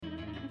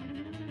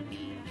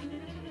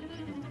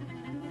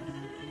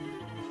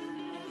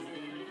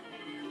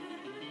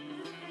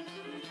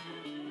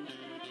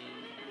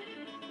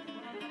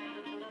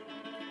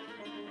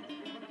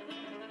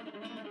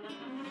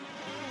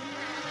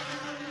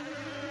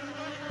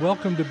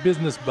Welcome to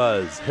Business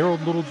Buzz. Harold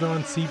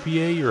Littlejohn,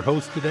 CPA, your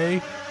host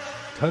today.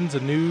 Tons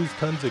of news,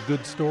 tons of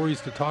good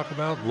stories to talk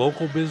about.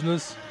 Local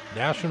business,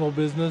 national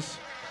business,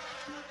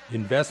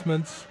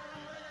 investments,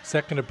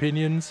 second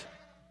opinions,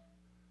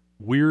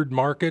 weird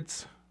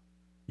markets.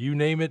 You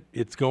name it,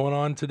 it's going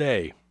on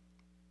today.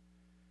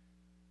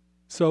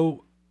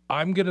 So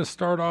I'm going to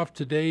start off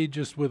today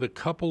just with a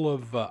couple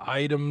of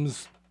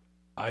items.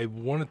 I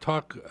want to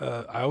talk,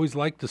 I always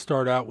like to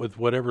start out with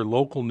whatever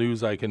local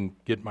news I can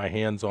get my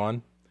hands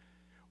on.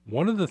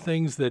 One of the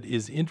things that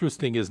is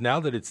interesting is now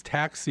that it's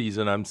tax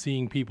season, I'm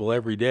seeing people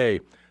every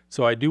day.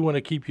 So I do want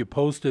to keep you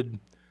posted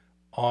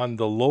on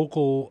the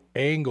local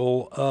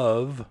angle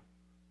of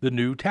the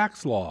new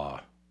tax law.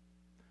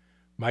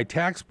 My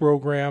tax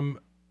program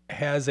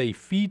has a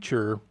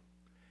feature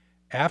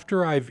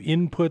after I've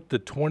input the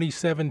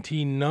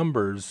 2017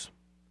 numbers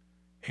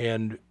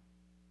and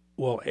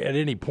well, at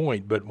any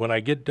point, but when I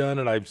get done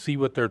and I see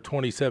what their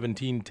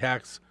 2017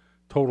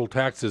 total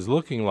tax is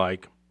looking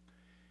like,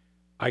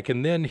 I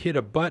can then hit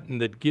a button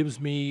that gives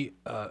me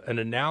an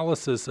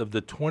analysis of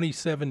the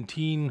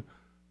 2017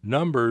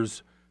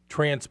 numbers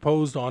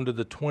transposed onto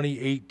the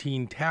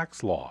 2018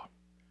 tax law.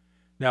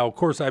 Now, of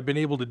course, I've been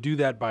able to do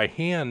that by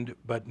hand,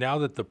 but now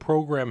that the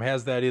program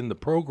has that in the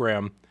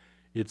program,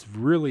 it's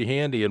really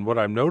handy. And what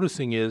I'm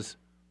noticing is,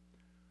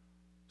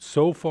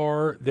 so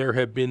far, there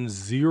have been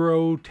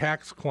 0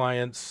 tax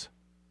clients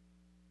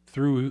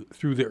through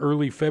the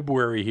early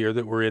February here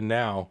that we're in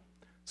now.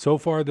 So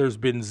far, there's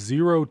been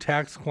 0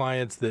 tax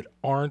clients that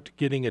aren't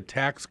getting a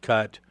tax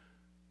cut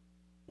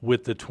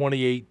with the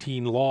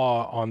 2018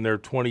 law on their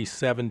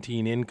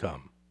 2017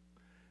 income.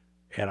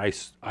 And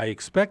I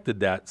expected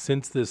that.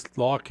 Since this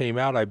law came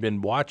out, I've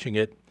been watching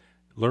it,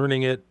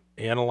 learning it,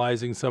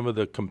 analyzing some of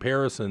the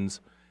comparisons,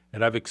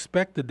 and I've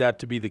expected that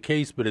to be the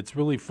case, but it's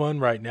really fun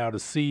right now to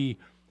see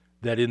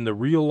that in the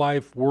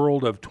real-life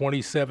world of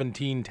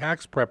 2017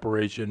 tax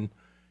preparation,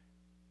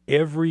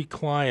 every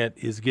client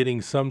is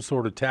getting some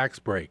sort of tax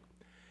break.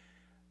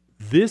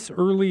 This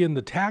early in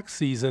the tax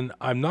season,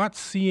 I'm not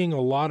seeing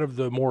a lot of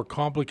the more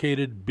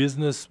complicated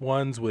business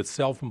ones with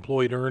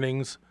self-employed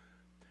earnings.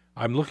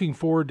 I'm looking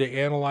forward to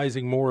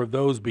analyzing more of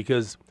those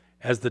because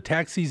as the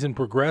tax season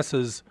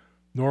progresses,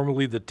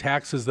 normally the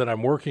taxes that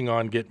I'm working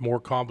on get more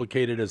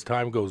complicated as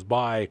time goes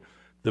by.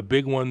 The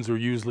big ones are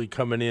usually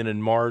coming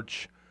in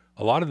March.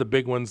 A lot of the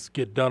big ones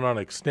get done on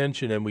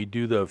extension and we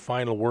do the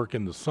final work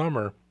in the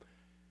summer.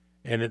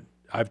 And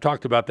I've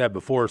talked about that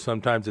before.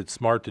 Sometimes it's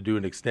smart to do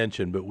an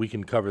extension, but we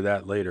can cover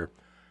that later.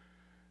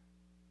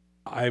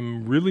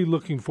 I'm really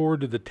looking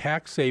forward to the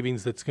tax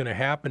savings that's going to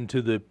happen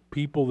to the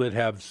people that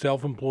have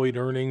self-employed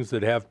earnings,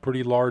 that have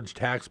pretty large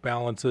tax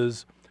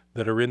balances,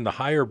 that are in the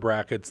higher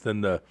brackets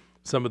than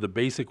some of the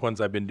basic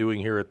ones I've been doing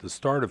here at the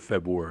start of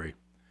February.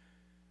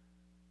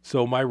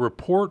 So my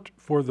report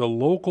for the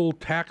local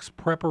tax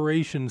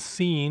preparation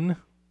scene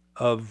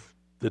of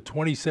the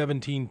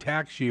 2017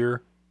 tax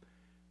year,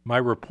 my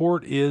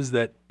report is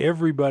that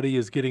everybody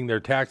is getting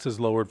their taxes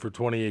lowered for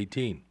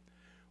 2018.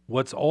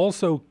 What's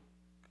also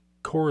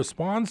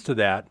corresponds to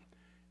that,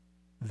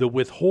 the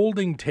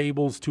withholding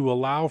tables to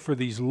allow for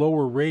these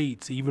lower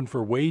rates, even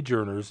for wage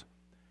earners,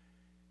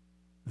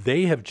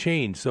 they have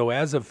changed. So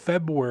as of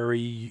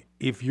February,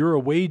 if you're a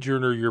wage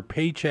earner, your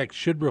paycheck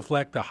should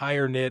reflect a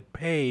higher net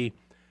pay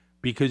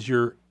because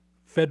your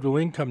federal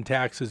income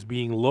tax is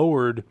being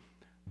lowered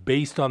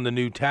based on the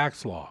new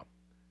tax law.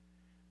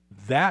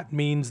 That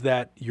means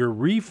that your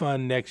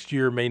refund next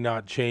year may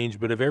not change,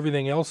 but if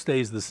everything else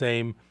stays the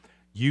same,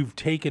 you've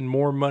taken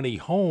more money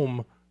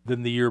home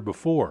than the year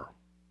before.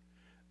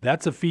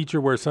 That's a feature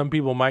where some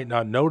people might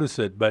not notice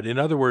it, but in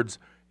other words,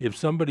 if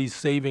somebody's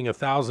saving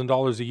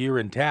 $1,000 a year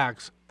in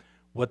tax,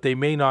 what they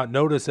may not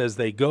notice as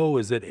they go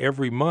is that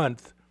every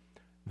month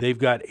they've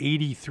got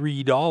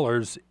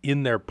 $83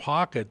 in their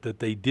pocket that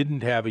they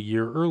didn't have a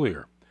year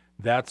earlier.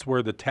 That's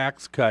where the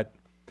tax cut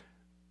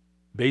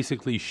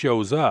basically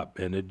shows up,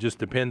 and it just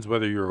depends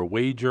whether you're a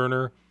wage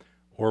earner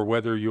or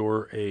whether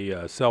you're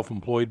a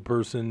self-employed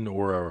person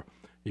or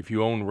if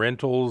you own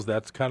rentals.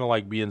 That's kind of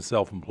like being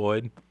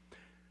self-employed.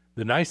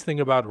 The nice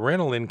thing about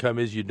rental income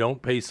is you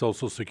don't pay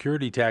Social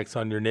Security tax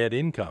on your net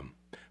income,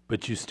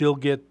 but you still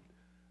get,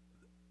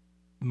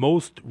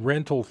 most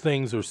rental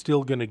things are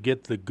still going to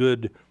get the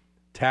good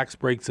tax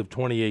breaks of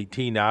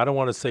 2018. Now, I don't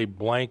want to say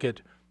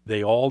blanket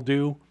they all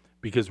do,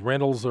 because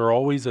rentals are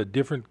always a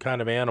different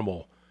kind of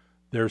animal.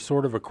 They're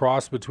sort of a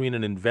cross between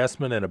an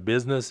investment and a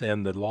business,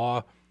 and the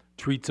law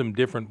treats them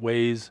different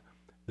ways.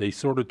 They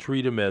sort of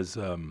treat them as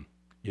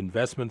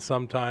investments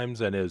sometimes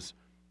and as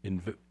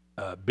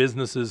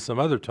businesses some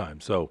other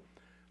times. So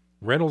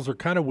rentals are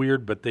kind of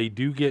weird, but they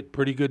do get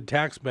pretty good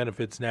tax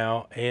benefits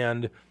now,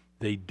 and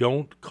they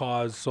don't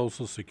cause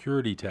Social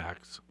Security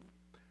tax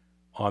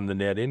on the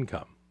net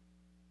income.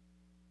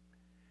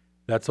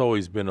 That's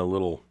always been a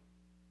little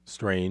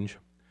strange.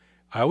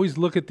 I always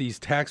look at these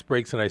tax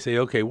breaks and I say,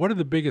 okay, what are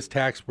the biggest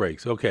tax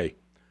breaks? Okay,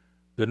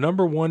 the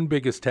number one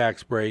biggest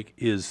tax break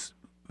is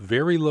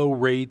very low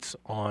rates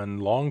on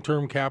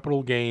long-term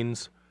capital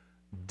gains,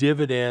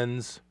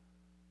 dividends,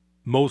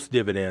 most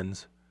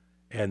dividends,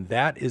 and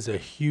that is a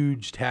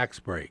huge tax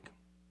break.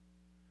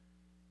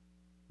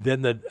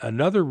 Then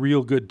another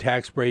real good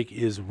tax break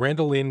is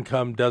rental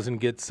income doesn't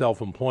get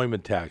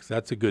self-employment tax.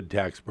 That's a good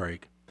tax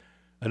break.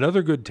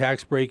 Another good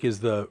tax break is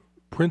the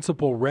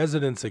principal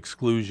residence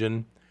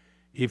exclusion.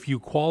 If you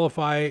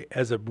qualify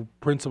as a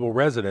principal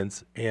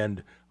residence,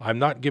 and I'm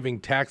not giving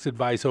tax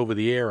advice over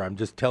the air, I'm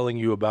just telling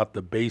you about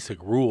the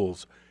basic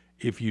rules.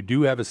 If you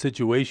do have a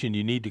situation,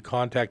 you need to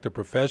contact a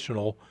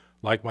professional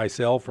like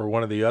myself or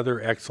one of the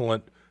other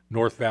excellent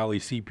North Valley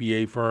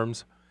CPA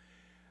firms.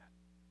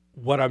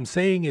 What I'm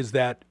saying is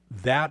that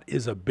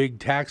is a big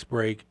tax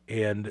break,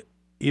 and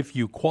if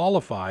you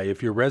qualify,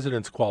 if your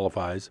residence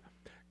qualifies,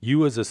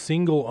 you as a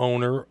single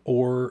owner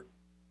or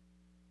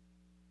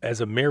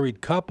as a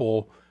married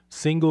couple,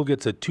 single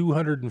gets a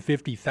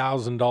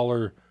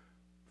 $250,000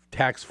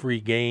 tax-free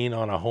gain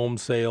on a home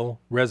sale,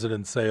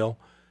 residence sale.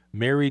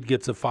 Married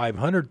gets a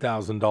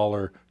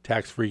 $500,000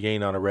 tax-free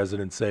gain on a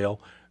residence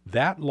sale.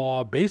 That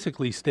law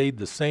basically stayed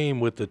the same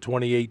with the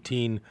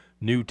 2018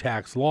 new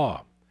tax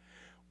law.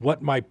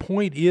 What my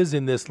point is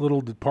in this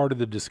little part of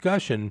the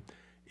discussion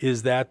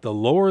is that the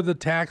lower the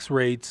tax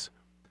rates,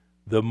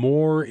 the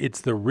more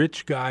it's the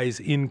rich guy's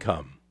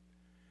income.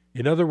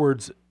 In other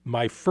words,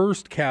 my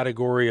first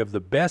category of the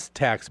best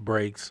tax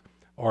breaks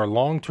are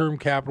long-term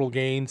capital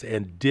gains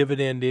and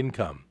dividend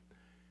income.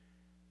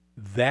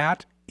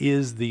 That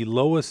is the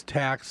lowest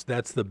tax.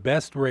 That's the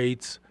best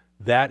rates.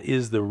 That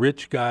is the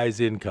rich guy's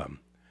income.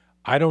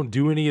 I don't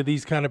do any of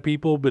these kind of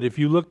people, but if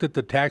you looked at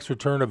the tax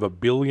return of a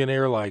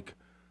billionaire like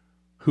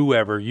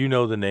whoever, you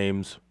know the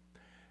names.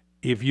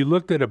 If you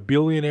looked at a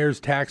billionaire's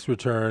tax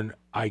return,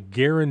 I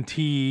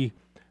guarantee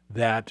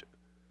that,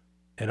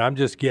 and I'm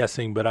just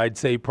guessing, but I'd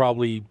say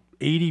probably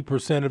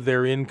 80% of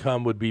their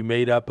income would be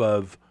made up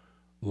of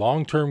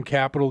long-term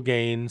capital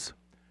gains,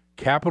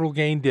 capital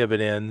gain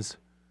dividends,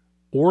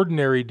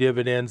 ordinary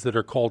dividends that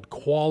are called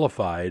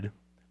qualified.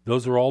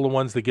 Those are all the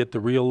ones that get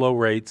the real low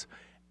rates.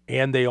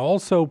 And they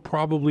also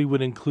probably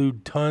would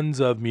include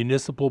tons of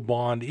municipal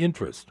bond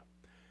interest.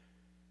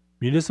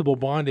 Municipal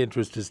bond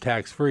interest is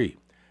tax-free.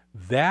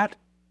 That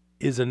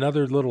is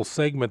another little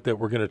segment that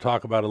we're going to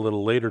talk about a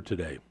little later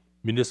today.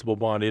 Municipal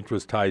bond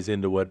interest ties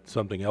into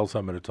something else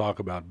I'm going to talk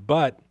about.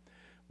 But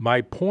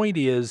my point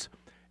is,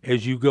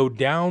 as you go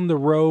down the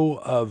row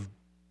of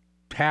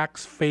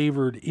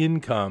tax-favored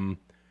income,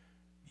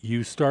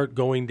 you start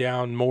going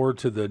down more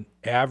to the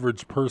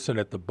average person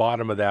at the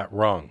bottom of that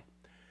rung.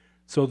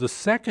 So the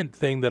second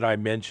thing that I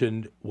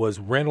mentioned was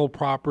rental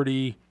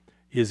property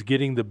is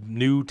getting the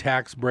new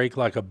tax break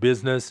like a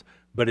business,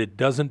 but it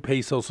doesn't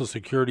pay Social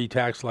Security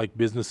tax like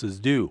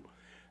businesses do.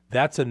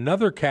 That's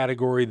another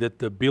category that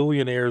the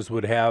billionaires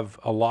would have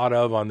a lot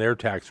of on their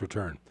tax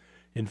return.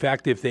 In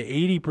fact, if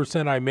the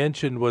 80% I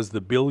mentioned was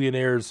the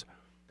billionaires'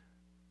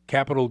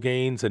 capital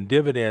gains and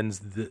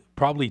dividends,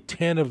 probably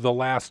 10 of the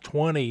last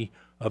 20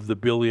 of the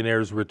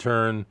billionaires'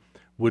 return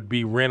would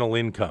be rental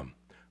income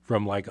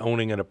from like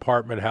owning an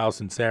apartment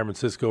house in San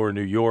Francisco or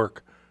New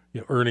York,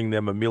 earning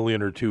them $1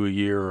 million or $2 million a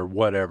year or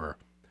whatever.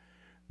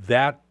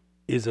 That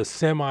is a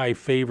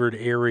semi-favored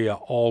area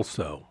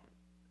also.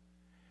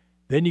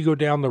 Then you go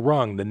down the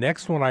rung. The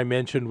next one I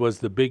mentioned was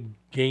the big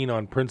gain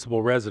on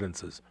principal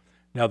residences.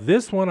 Now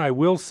this one I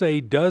will say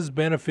does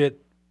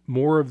benefit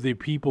more of the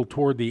people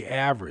toward the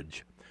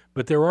average,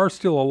 but there are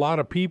still a lot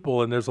of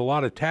people and there's a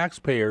lot of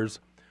taxpayers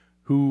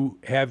who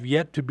have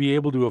yet to be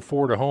able to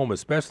afford a home,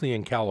 especially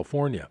in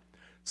California.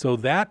 So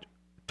that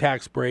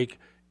tax break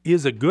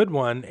is a good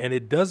one, and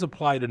it does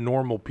apply to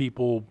normal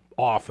people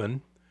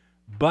often,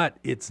 but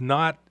it's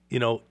not,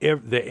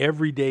 the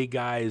everyday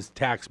guy's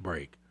tax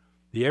break.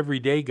 The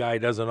everyday guy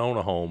doesn't own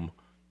a home.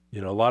 A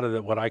lot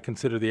of what I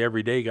consider the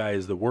everyday guy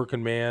is the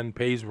working man,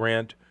 pays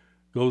rent,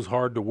 goes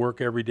hard to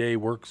work every day,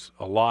 works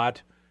a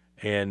lot,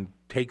 and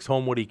takes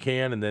home what he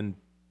can and then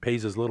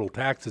pays as little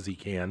tax as he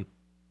can.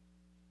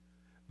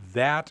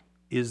 That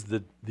is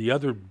the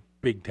other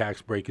big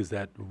tax break is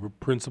that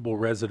principal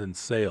residence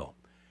sale.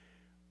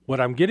 What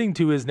I'm getting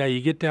to is now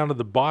you get down to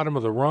the bottom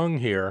of the rung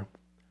here.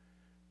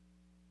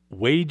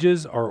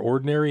 Wages are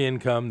ordinary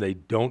income. They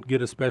don't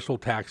get a special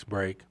tax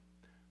break.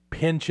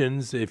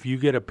 Pensions, if you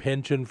get a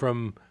pension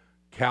from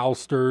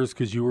CalSTRS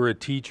because you were a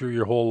teacher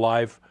your whole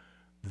life,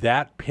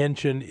 that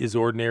pension is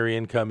ordinary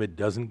income. It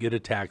doesn't get a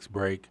tax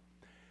break.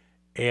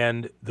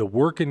 And the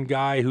working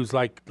guy who's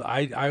like,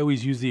 I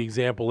always use the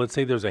example, let's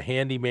say there's a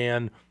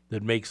handyman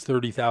that makes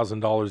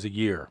 $30,000 a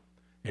year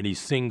and he's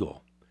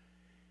single.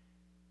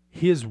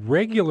 His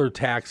regular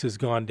tax has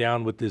gone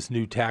down with this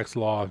new tax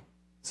law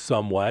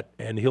somewhat,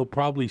 and he'll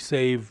probably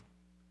save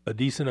a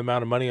decent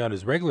amount of money on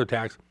his regular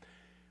tax,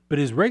 but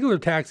his regular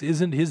tax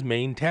isn't his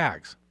main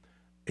tax.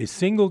 A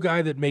single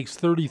guy that makes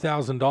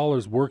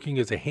 $30,000 working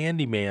as a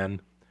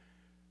handyman,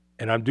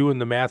 and I'm doing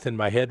the math in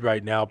my head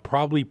right now,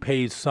 probably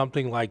pays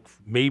something like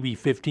maybe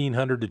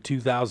 $1,500 to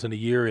 $2,000 a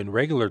year in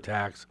regular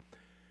tax,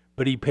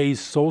 but he pays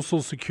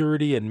Social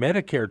Security and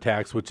Medicare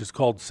tax, which is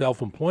called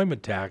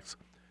self-employment tax,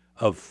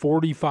 of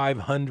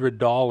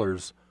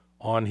 $4,500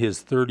 on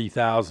his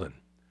 $30,000.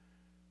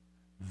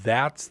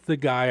 That's the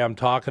guy I'm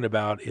talking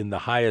about in the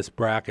highest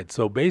bracket.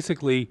 So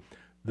basically,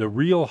 the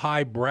real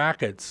high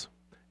brackets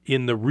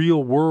in the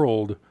real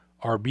world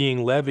are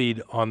being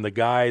levied on the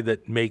guy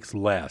that makes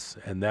less.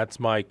 And that's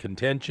my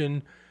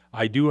contention.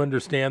 I do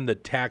understand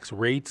that tax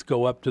rates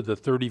go up to the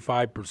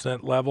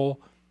 35%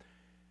 level,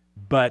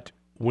 but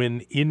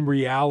when in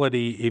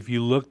reality, if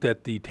you looked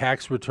at the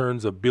tax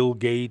returns of Bill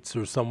Gates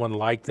or someone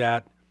like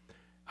that,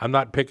 I'm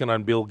not picking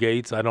on Bill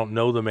Gates. I don't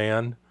know the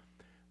man,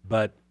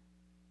 but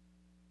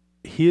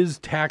his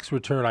tax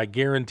return, I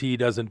guarantee,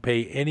 doesn't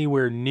pay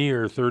anywhere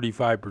near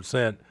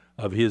 35%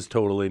 of his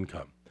total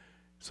income.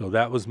 So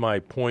that was my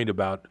point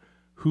about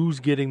who's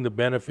getting the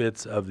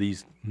benefits of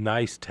these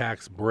nice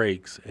tax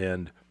breaks.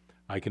 And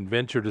I can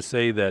venture to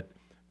say that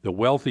the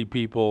wealthy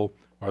people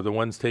are the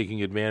ones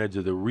taking advantage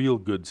of the real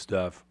good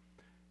stuff.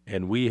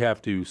 And we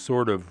have to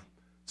sort of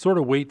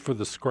wait for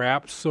the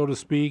scraps, so to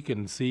speak,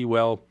 and see,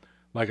 well,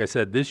 like I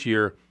said, this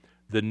year,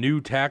 the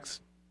new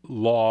tax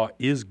law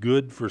is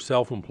good for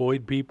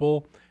self-employed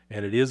people,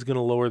 and it is going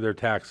to lower their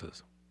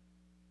taxes.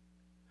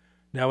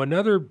 Now,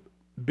 another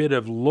bit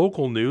of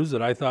local news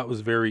that I thought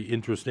was very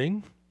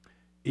interesting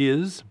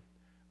is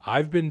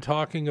I've been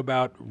talking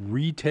about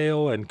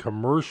retail and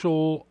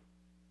commercial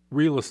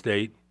real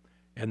estate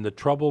and the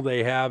trouble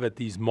they have at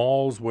these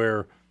malls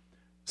where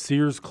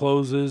Sears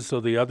closes, so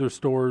the other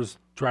stores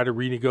try to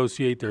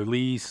renegotiate their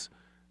lease.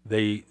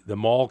 The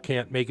mall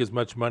can't make as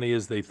much money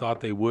as they thought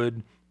they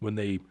would when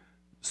they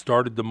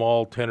started the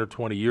mall 10 or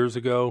 20 years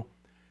ago.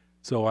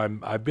 So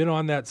I've been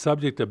on that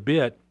subject a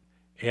bit,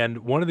 and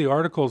one of the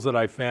articles that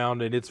I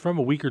found, and it's from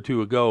a week or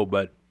two ago,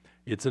 but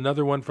it's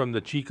another one from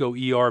the Chico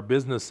ER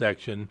business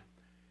section,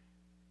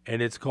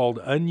 and it's called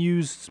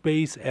Unused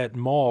Space at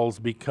Malls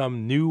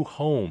Become New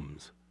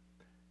Homes.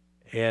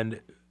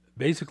 And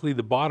basically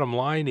the bottom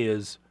line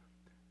is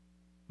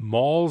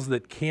malls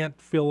that can't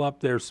fill up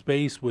their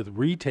space with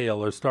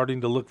retail are starting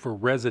to look for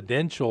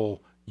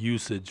residential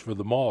usage for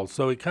the malls.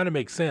 So it kind of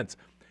makes sense.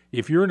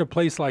 If you're in a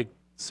place like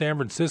San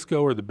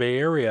Francisco or the Bay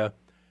Area,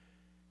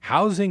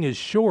 housing is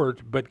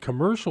short, but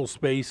commercial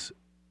space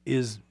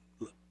is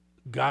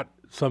got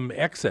some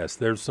excess.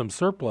 There's some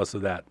surplus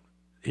of that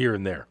here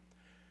and there.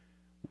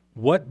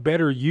 What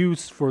better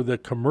use for the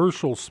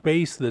commercial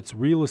space that's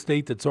real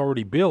estate that's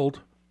already built?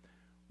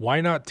 Why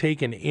not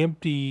take an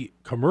empty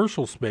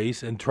commercial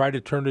space and try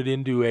to turn it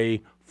into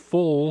a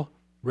full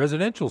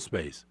residential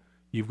space?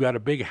 You've got a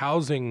big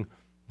housing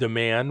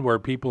demand where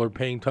people are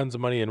paying tons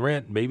of money in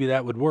rent. Maybe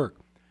that would work.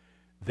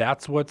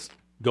 That's what's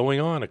going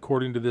on,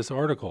 according to this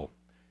article.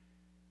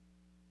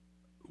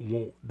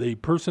 The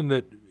person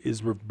that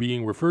is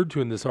being referred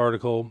to in this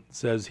article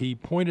says he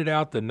pointed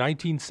out the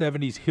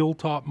 1970s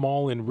Hilltop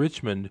Mall in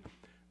Richmond,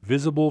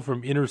 visible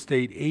from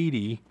Interstate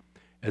 80,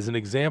 as an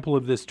example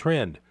of this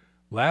trend.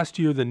 Last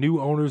year, the new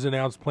owners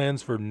announced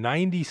plans for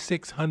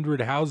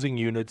 9,600 housing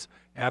units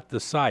at the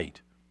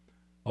site,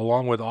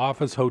 along with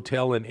office,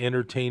 hotel, and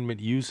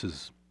entertainment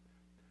uses.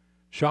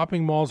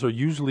 Shopping malls are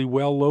usually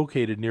well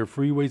located near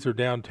freeways or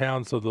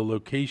downtown, so the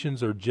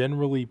locations are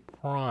generally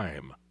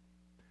prime.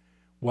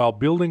 While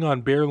building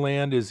on bare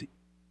land is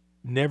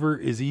never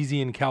as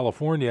easy in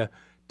California,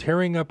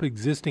 tearing up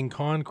existing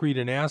concrete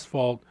and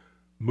asphalt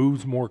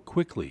moves more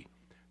quickly.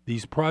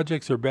 These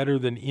projects are better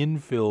than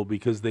infill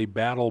because they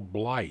battle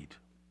blight.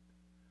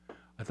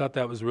 I thought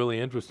that was really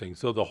interesting.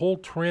 So the whole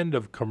trend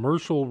of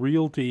commercial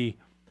realty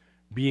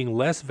being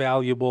less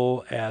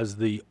valuable as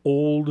the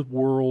old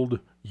world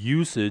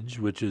usage,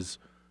 which is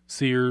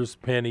Sears,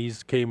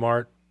 Penny's,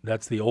 Kmart,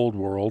 that's the old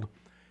world,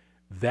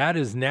 that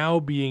is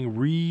now being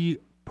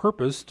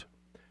repurposed,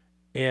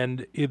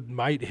 and it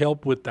might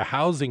help with the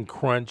housing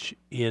crunch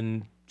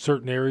in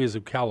certain areas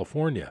of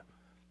California.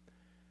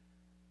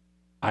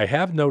 I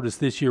have noticed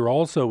this year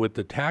also with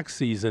the tax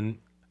season,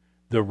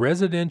 the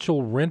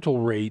residential rental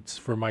rates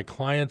for my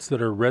clients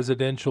that are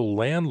residential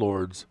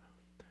landlords,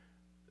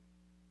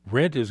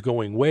 rent is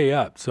going way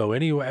up. So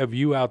any of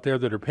you out there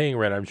that are paying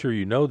rent, I'm sure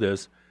you know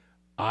this,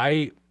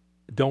 I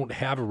don't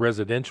have a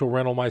residential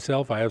rental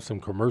myself. I have some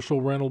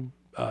commercial rental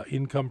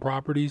income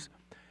properties.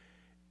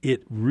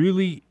 It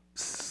really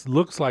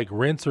looks like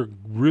rents are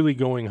really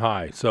going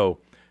high. So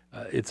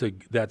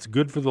that's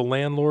good for the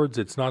landlords.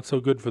 It's not so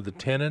good for the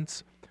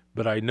tenants.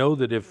 But I know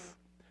that if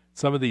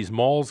some of these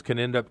malls can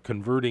end up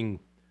converting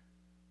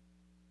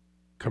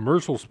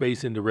commercial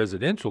space into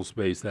residential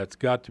space, that's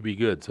got to be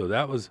good. So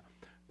that was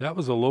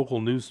a local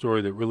news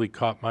story that really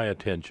caught my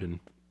attention.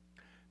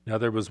 Now,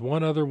 there was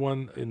one other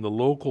one in the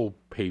local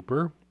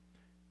paper,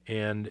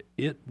 and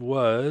it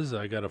was,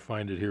 I got to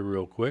find it here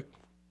real quick.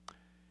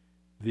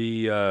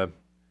 The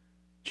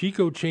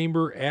Chico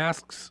Chamber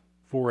asks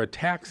for a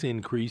tax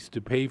increase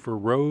to pay for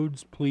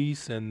roads,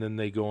 police, and then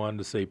they go on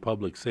to say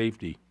public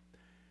safety.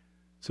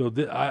 So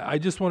I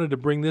just wanted to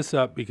bring this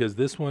up because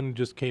this one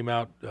just came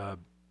out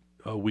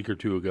a week or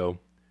two ago.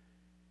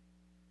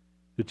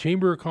 The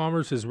Chamber of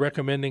Commerce is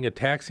recommending a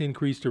tax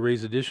increase to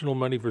raise additional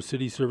money for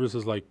city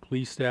services like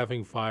police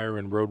staffing, fire,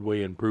 and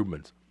roadway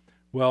improvements.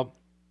 Well,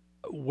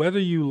 whether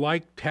you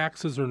like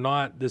taxes or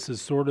not, this is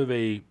sort of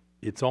a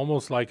it's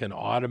almost like an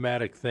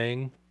automatic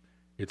thing.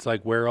 It's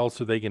like, where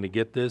else are they going to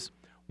get this?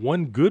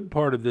 One good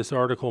part of this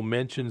article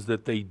mentions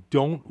that they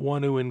don't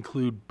want to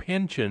include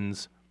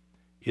pensions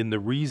in the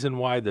reason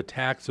why the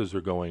taxes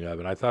are going up.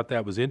 And I thought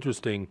that was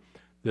interesting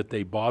that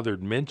they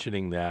bothered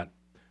mentioning that.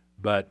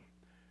 But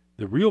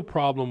the real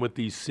problem with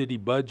these city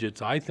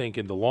budgets, I think,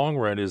 in the long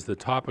run, is the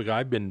topic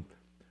I've been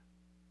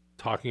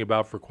talking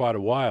about for quite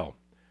a while.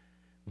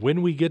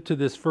 When we get to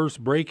this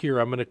first break here,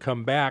 I'm going to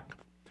come back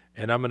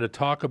and I'm going to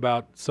talk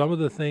about some of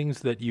the things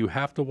that you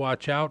have to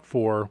watch out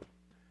for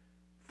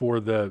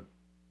the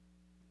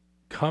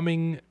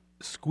coming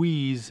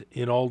squeeze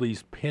in all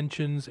these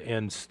pensions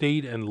and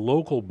state and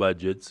local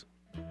budgets.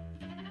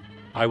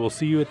 I will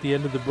see you at the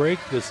end of the break.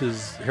 This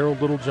is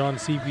Harold Littlejohn,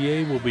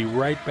 CPA. We'll be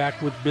right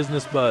back with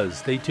Business Buzz.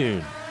 Stay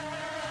tuned.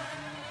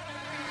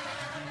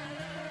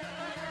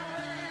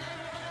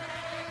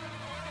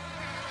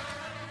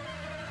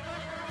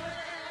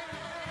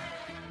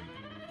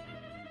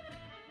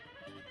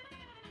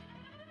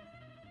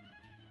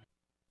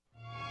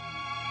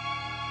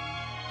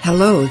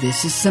 Hello,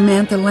 this is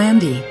Samantha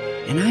Landy,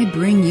 and I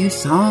bring you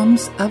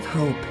Psalms of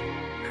Hope,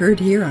 heard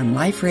here on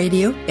Life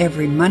Radio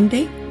every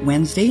Monday,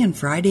 Wednesday, and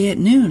Friday at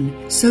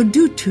noon. So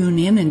do tune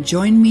in and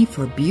join me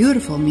for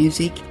beautiful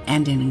music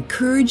and an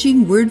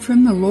encouraging word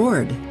from the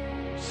Lord.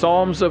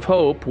 Psalms of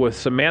Hope with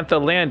Samantha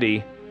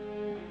Landy,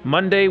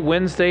 Monday,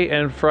 Wednesday,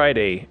 and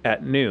Friday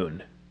at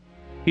noon,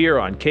 here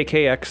on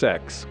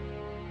KKXX.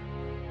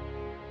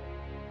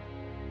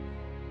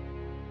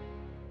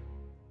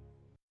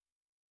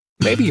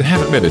 Maybe you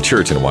haven't been to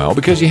church in a while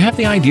because you have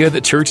the idea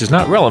that church is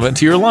not relevant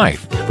to your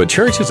life. But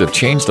churches have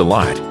changed a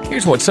lot.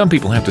 Here's what some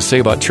people have to say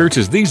about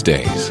churches these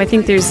days. I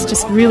think there's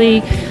just really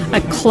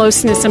a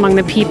closeness among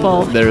the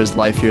people. There is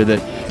life here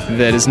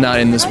that is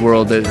not in this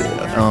world, that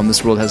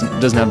this world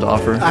doesn't have to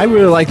offer. I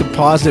really like the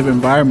positive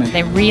environment.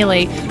 They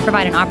really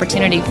provide an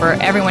opportunity for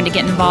everyone to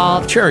get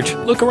involved. Church,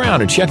 look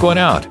around and check one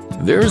out.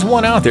 There's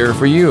one out there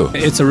for you.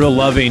 It's a real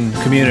loving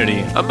community.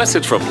 A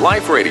message from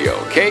Life Radio,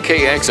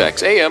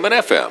 KKXX AM and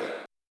FM.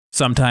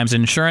 Sometimes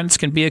insurance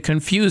can be a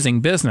confusing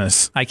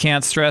business. I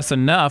can't stress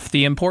enough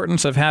the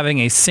importance of having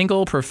a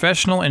single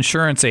professional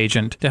insurance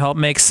agent to help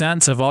make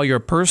sense of all your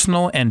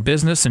personal and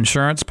business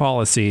insurance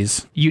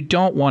policies. You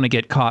don't want to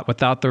get caught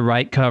without the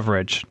right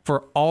coverage.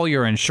 For all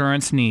your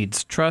insurance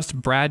needs, trust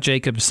Brad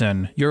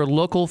Jacobson, your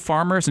local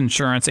Farmers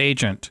Insurance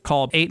agent.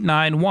 Call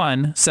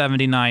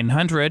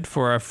 891-7900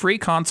 for a free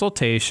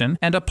consultation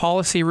and a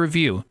policy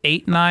review.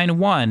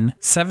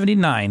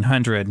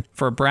 891-7900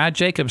 for Brad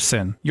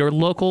Jacobson, your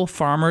local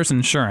Farmers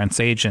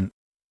Insurance agent.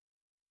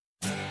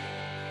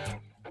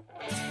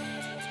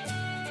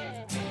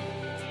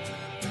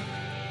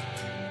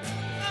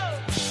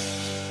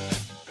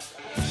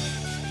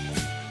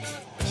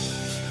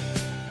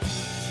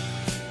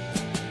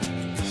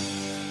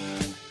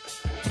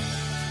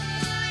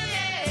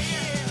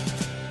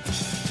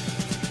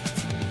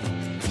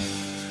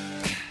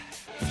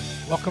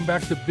 Welcome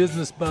back to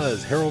Business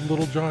Buzz. Harold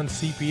Littlejohn,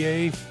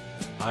 CPA.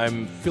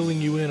 I'm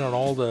filling you in on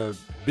all the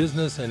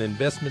business and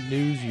investment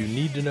news you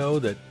need to know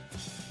that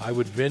I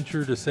would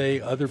venture to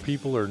say other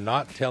people are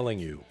not telling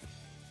you.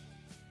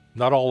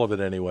 Not all of it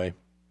anyway.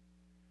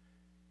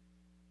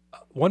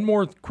 One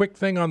more quick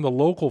thing on the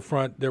local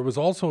front. There was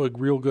also a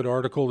real good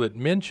article that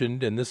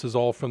mentioned, and this is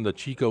all from the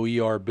Chico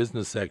ER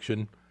business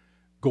section,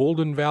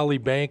 Golden Valley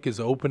Bank is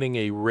opening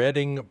a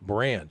Redding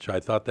branch. I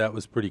thought that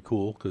was pretty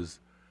cool because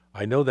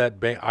I know that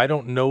bank. I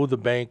don't know the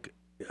bank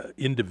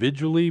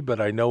individually, but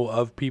I know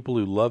of people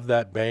who love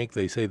that bank.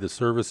 They say the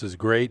service is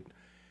great.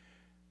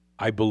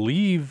 I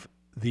believe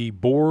the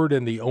board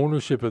and the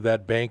ownership of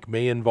that bank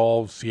may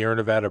involve Sierra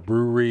Nevada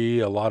Brewery,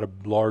 a lot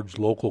of large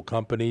local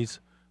companies,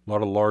 a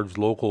lot of large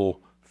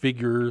local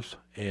figures,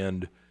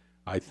 and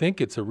I think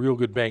it's a real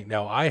good bank.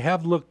 Now, I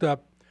have looked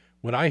up,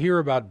 when I hear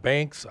about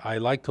banks, I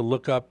like to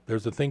look up,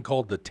 there's a thing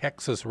called the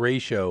Texas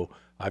ratio.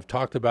 I've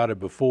talked about it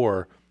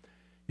before.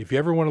 If you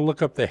ever want to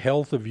look up the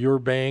health of your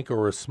bank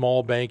or a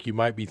small bank you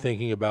might be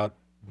thinking about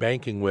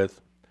banking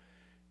with,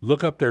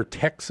 look up their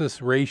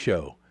Texas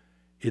ratio.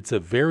 It's a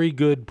very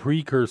good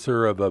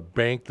precursor of a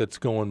bank that's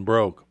going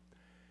broke.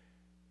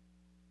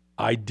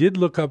 I did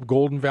look up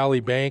Golden Valley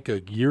Bank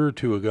a year or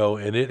two ago,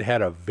 and it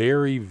had a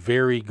very,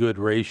 very good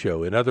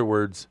ratio. In other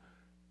words,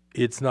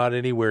 it's not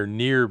anywhere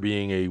near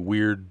being a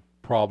weird,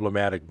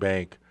 problematic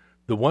bank.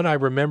 The one I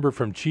remember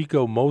from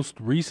Chico most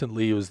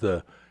recently was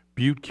the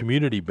Butte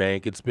Community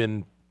Bank. It's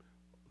been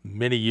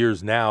many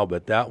years now,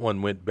 but that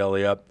one went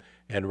belly up.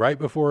 And right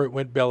before it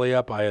went belly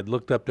up, I had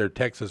looked up their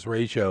Texas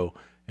ratio,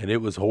 and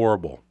it was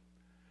horrible.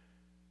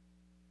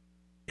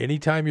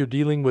 Anytime you're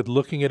dealing with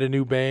looking at a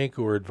new bank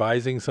or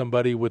advising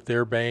somebody with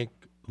their bank,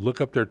 look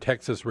up their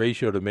Texas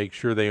ratio to make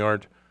sure they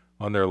aren't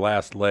on their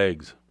last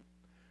legs.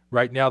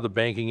 Right now, the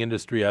banking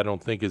industry, I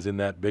don't think, is in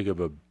that big of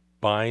a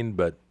bind,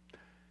 but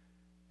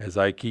as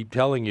I keep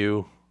telling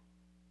you,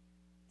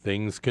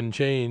 things can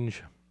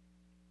change.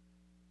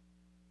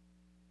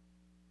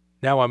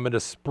 Now I'm going to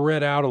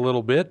spread out a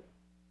little bit.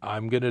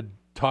 I'm going to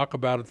talk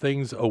about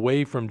things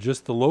away from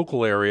just the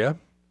local area.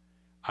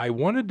 I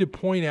wanted to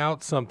point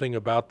out something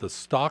about the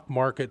stock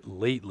market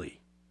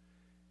lately.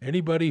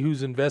 Anybody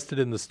who's invested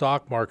in the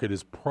stock market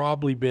has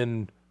probably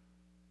been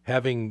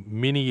having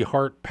mini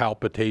heart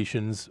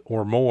palpitations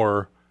or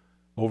more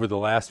over the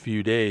last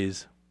few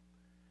days.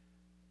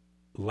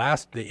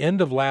 The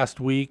end of last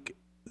week,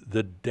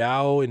 the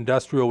Dow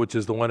Industrial, which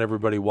is the one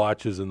everybody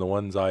watches and the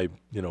ones I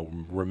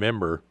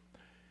remember,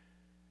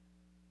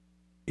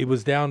 it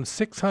was down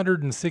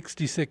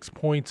 666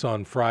 points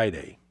on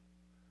Friday.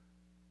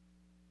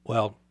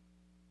 Well,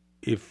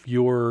 if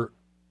you're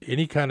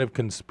any kind of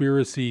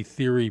conspiracy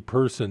theory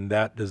person,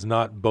 that does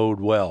not bode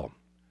well.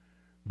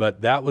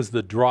 But that was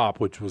the drop,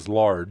 which was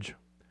large.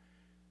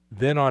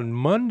 Then on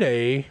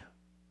Monday,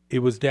 it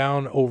was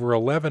down over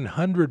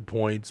 1,100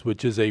 points,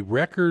 which is a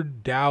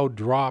record Dow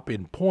drop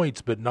in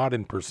points, but not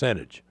in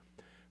percentage.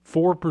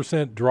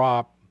 4%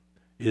 drop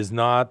is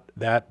not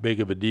that big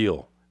of a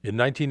deal. In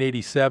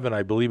 1987,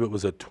 I believe it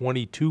was a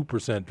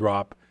 22%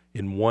 drop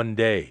in one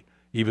day,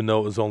 even though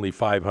it was only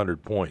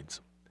 500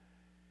 points.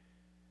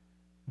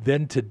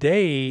 Then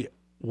today,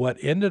 what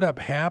ended up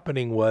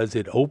happening was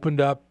it opened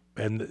up,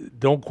 and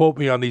don't quote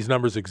me on these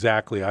numbers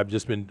exactly. I've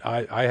just been,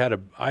 I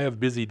have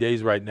busy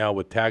days right now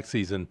with tax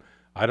season.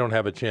 I don't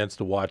have a chance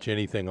to watch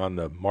anything on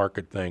the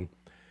market thing,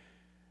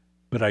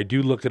 but I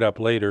do look it up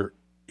later.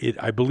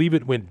 I believe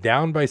it went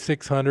down by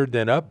 600,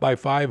 then up by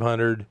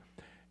 500.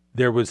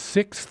 There was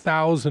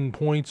 6,000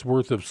 points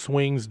worth of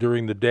swings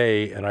during the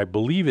day, and I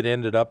believe it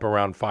ended up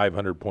around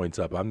 500 points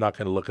up. I'm not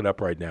going to look it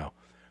up right now.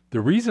 The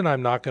reason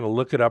I'm not going to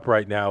look it up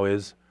right now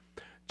is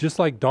just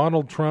like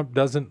Donald Trump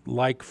doesn't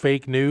like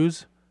fake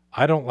news,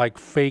 I don't like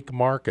fake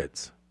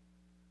markets.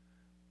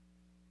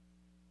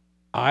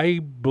 I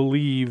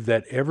believe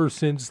that ever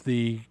since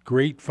the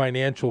great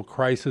financial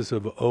crisis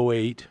of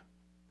 2008,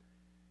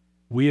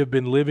 we have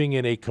been living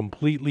in a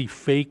completely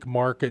fake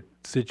market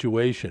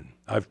situation.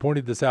 I've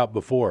pointed this out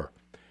before.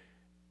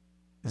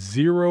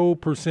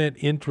 0%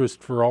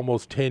 interest for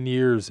almost 10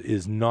 years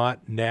is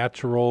not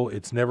natural.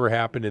 It's never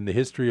happened in the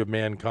history of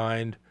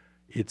mankind.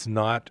 It's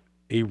not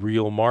a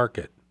real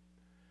market.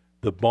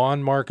 The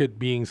bond market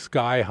being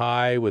sky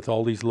high with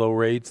all these low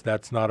rates,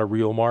 that's not a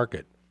real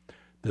market.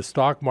 The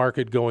stock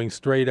market going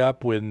straight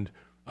up when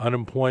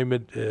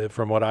unemployment,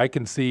 from what I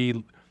can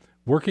see,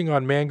 working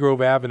on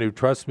Mangrove Avenue,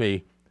 trust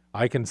me,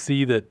 I can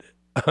see that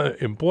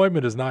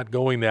employment is not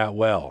going that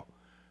well.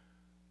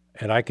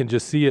 And I can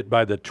just see it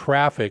by the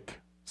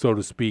traffic, so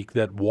to speak,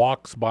 that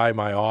walks by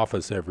my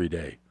office every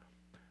day.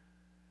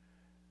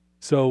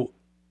 So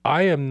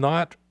I am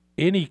not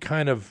any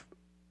kind of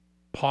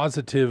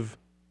positive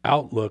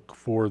outlook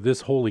for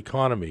this whole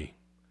economy.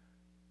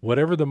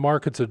 Whatever the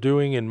markets are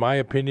doing, in my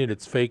opinion,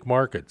 it's fake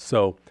markets.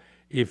 So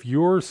if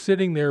you're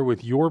sitting there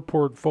with your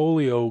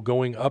portfolio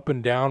going up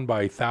and down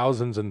by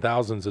thousands and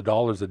thousands of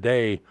dollars a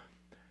day,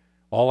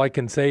 all I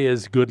can say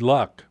is good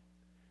luck.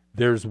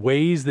 There's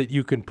ways that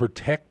you can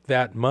protect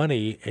that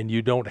money and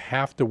you don't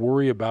have to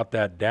worry about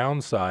that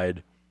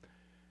downside.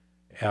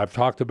 I've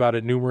talked about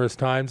it numerous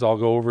times. I'll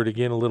go over it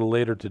again a little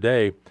later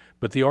today.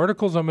 But the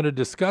articles I'm going to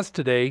discuss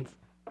today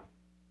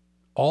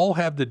all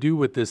have to do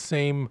with this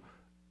same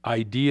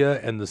idea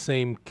and the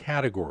same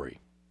category.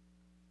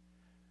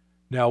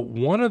 Now,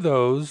 one of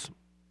those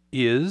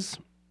is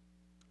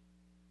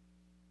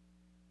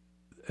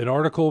an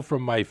article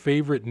from my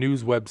favorite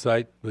news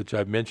website, which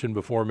I've mentioned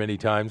before many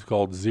times,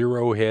 called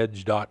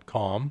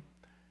ZeroHedge.com.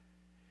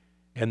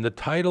 And the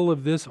title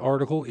of this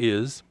article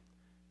is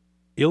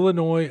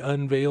Illinois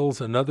Unveils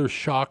Another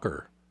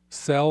Shocker.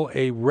 Sell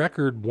a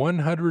record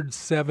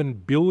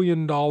 $107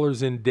 billion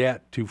in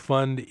debt to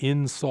fund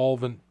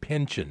insolvent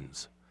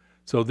pensions.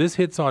 So this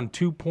hits on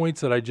 2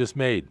 points that I just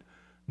made.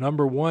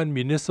 Number one,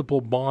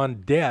 municipal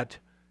bond debt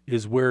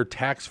is where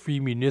tax-free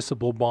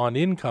municipal bond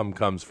income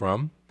comes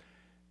from.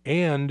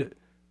 And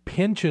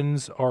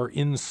pensions are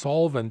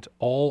insolvent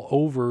all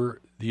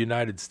over the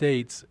United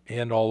States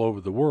and all over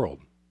the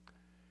world.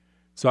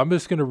 So I'm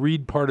just going to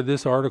read part of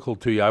this article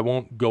to you. I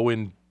won't go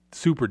in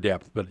super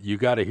depth, but you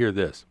got to hear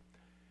this.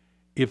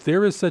 If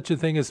there is such a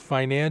thing as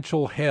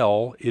financial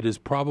hell, it is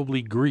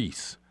probably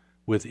Greece,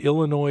 with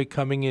Illinois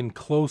coming in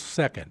close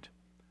second.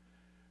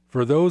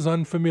 For those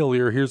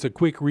unfamiliar, here's a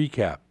quick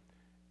recap.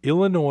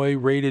 Illinois,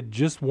 rated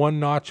just one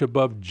notch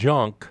above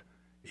junk,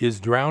 is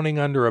drowning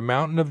under a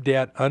mountain of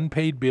debt,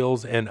 unpaid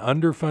bills, and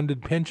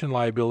underfunded pension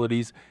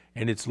liabilities,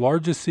 and its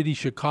largest city,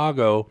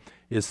 Chicago,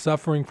 is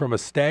suffering from a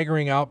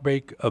staggering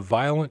outbreak of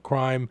violent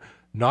crime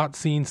not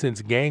seen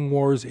since gang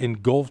wars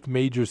engulfed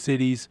major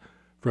cities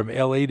from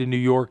L.A. to New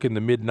York in the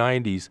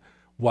mid-'90s,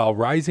 while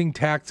rising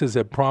taxes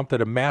have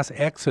prompted a mass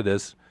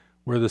exodus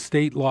where the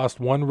state lost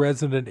one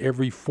resident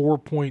every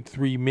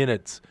 4.3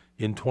 minutes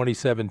in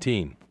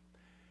 2017.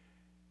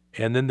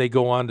 And then they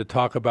go on to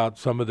talk about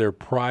some of their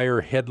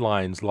prior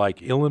headlines,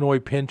 like Illinois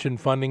pension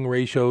funding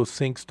ratio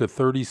sinks to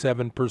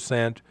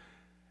 37%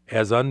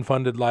 as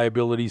unfunded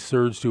liabilities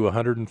surge to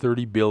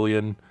 $130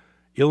 billion.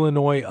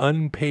 Illinois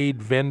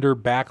unpaid vendor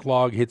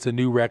backlog hits a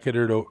new record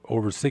at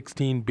over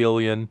 $16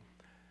 billion.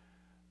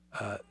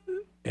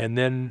 And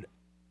then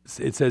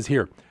it says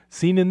here,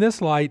 Seen in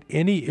this light,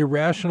 any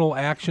irrational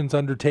actions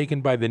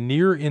undertaken by the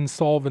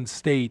near-insolvent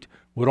state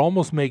would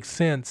almost make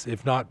sense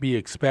if not be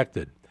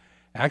expected.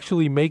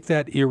 Actually make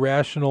that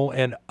irrational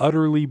and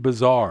utterly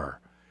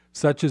bizarre,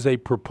 such as a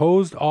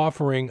proposed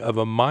offering of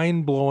a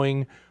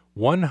mind-blowing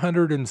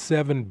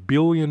 $107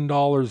 billion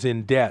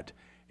in debt,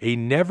 a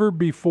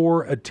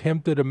never-before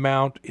attempted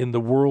amount in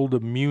the world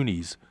of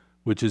munis,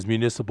 which is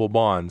municipal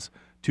bonds,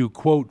 to,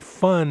 quote,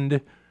 fund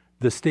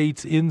the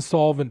state's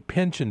insolvent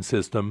pension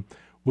system,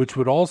 which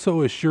would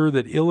also assure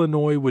that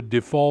Illinois would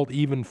default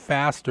even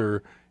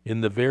faster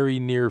in the very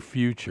near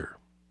future.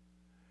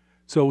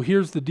 So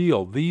here's the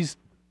deal. These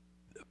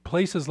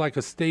places like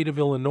a state of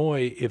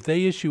Illinois, if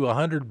they issue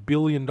 $100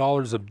 billion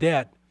of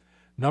debt,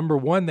 number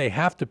one, they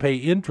have to pay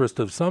interest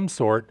of some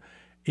sort.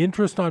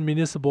 Interest on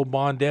municipal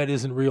bond debt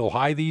isn't real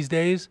high these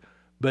days,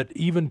 but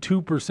even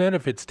 2%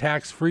 if it's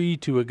tax-free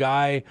to a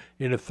guy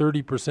in a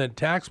 30%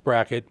 tax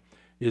bracket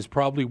is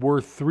probably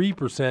worth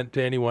 3%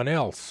 to anyone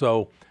else.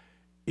 So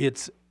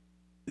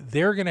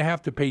they're going to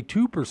have to pay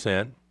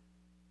 2%.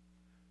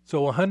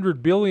 So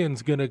 $100 billion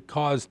is going to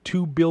cause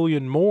 $2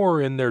 billion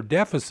more in their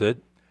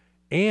deficit.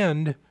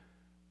 And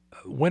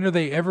when are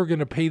they ever going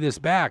to pay this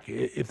back?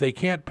 If they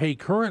can't pay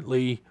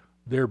currently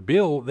their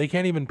bill, they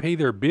can't even pay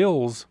their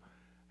bills.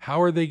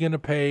 How are they going to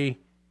pay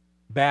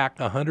back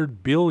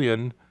 $100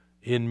 billion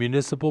in new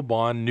municipal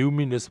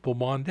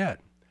bond debt?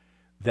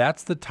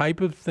 That's the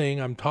type of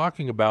thing I'm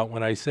talking about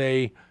when I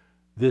say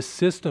this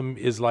system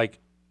is like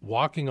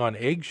walking on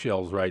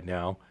eggshells right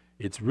now.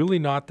 It's really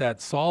not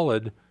that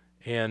solid,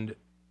 and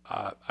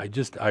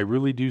I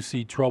really do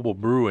see trouble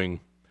brewing.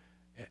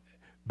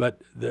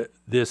 But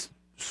this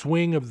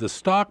swing of the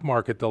stock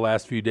market the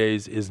last few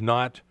days is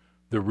not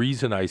the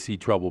reason I see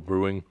trouble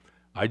brewing.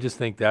 I just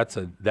think that's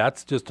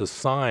just a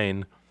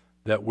sign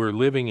that we're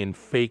living in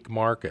fake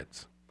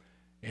markets,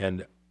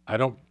 and I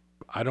don't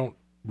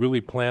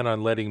really plan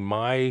on letting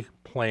my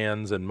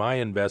plans and my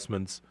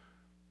investments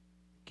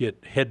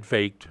get head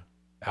faked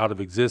out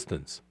of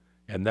existence.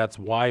 And that's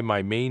why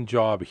my main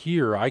job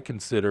here, I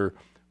consider,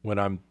 when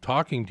I'm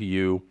talking to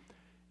you,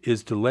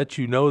 is to let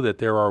you know that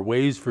there are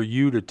ways for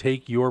you to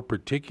take your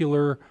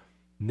particular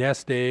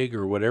nest egg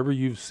or whatever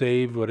you've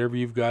saved, whatever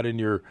you've got in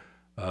your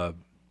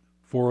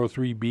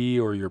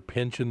 403B or your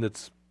pension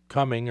that's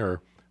coming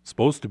or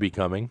supposed to be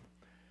coming.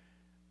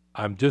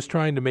 I'm just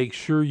trying to make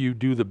sure you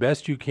do the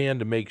best you can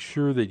to make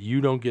sure that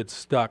you don't get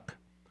stuck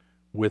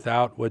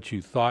without what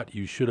you thought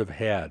you should have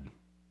had.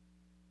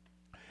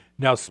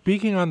 Now,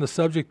 speaking on the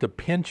subject of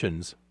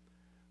pensions,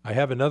 I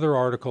have another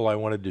article I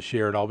wanted to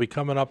share, and I'll be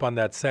coming up on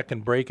that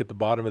second break at the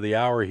bottom of the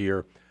hour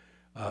here.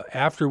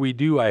 After we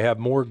do, I have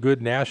more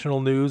good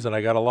national news, and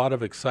I got a lot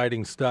of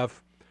exciting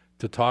stuff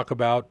to talk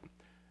about.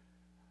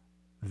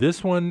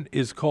 This one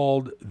is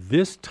called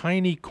This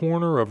Tiny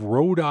Corner of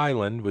Rhode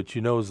Island, which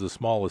you know is the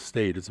smallest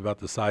state. It's about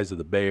the size of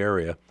the Bay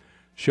Area.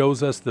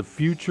 Shows us the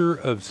future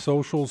of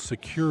Social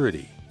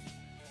Security.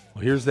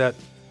 Well, here's that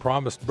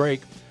promised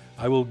break.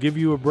 I will give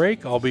you a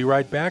break. I'll be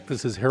right back.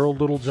 This is Harold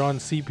Littlejohn,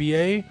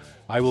 CPA.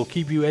 I will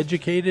keep you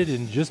educated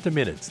in just a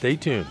minute. Stay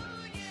tuned.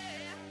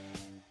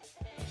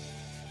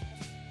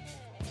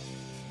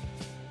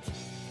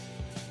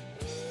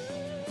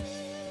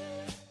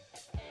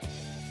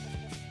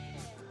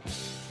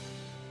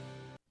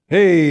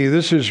 Hey,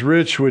 this is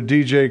Rich with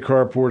DJ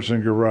Carports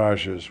and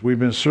Garages. We've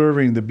been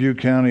serving the Butte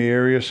County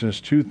area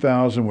since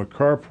 2000 with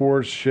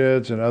carports,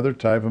 sheds, and other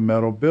type of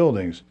metal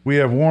buildings. We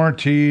have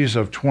warranties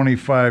of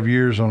 25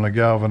 years on the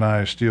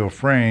galvanized steel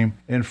frame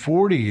and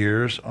 40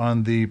 years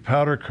on the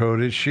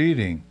powder-coated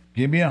sheeting.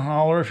 Give me a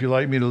holler if you'd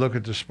like me to look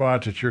at the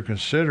spots that you're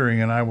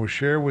considering, and I will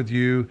share with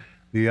you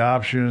the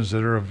options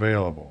that are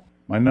available.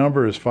 My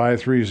number is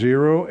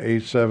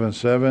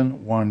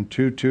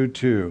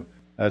 530-877-1222.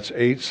 That's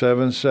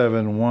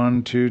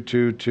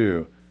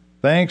 877-1222.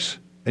 Thanks,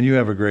 and you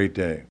have a great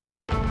day.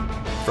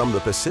 From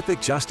the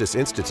Pacific Justice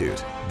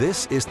Institute,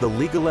 this is The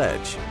Legal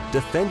Edge,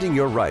 defending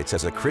your rights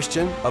as a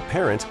Christian, a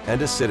parent,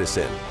 and a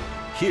citizen.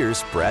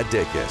 Here's Brad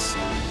Dacus.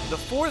 The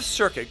Fourth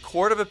Circuit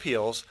Court of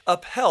Appeals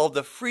upheld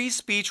the free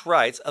speech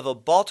rights of a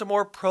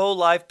Baltimore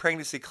pro-life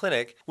pregnancy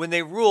clinic when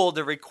they ruled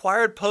the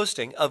required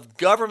posting of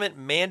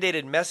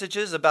government-mandated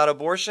messages about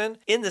abortion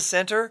in the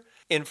center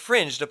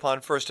infringed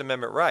upon First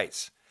Amendment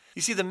rights.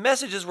 You see, the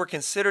messages were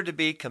considered to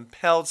be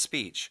compelled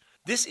speech.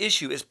 This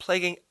issue is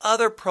plaguing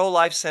other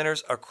pro-life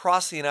centers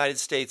across the United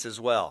States as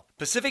well.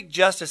 Pacific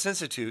Justice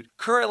Institute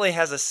currently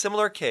has a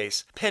similar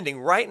case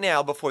pending right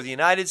now before the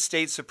United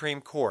States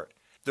Supreme Court.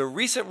 The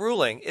recent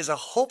ruling is a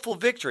hopeful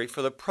victory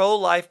for the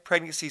pro-life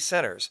pregnancy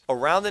centers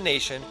around the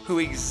nation who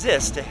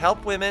exist to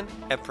help women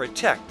and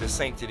protect the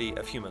sanctity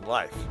of human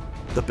life.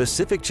 The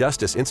Pacific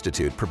Justice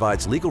Institute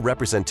provides legal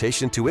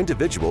representation to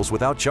individuals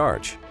without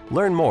charge.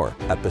 Learn more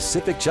at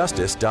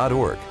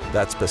pacificjustice.org.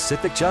 That's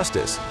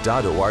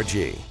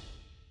pacificjustice.org.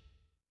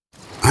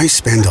 I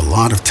spend a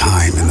lot of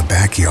time in the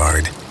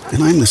backyard,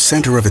 and I'm the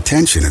center of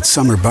attention at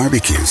summer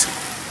barbecues.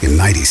 In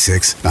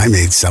 '96, I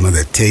made some of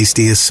the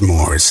tastiest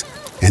s'mores.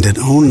 And at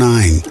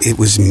 09, it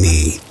was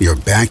me, your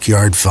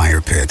backyard fire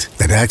pit,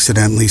 that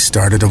accidentally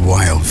started a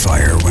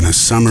wildfire when a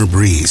summer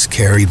breeze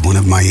carried one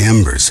of my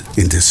embers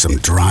into some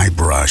dry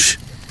brush.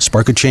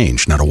 Spark a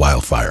change, not a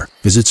wildfire.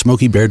 Visit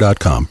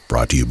SmokeyBear.com.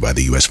 Brought to you by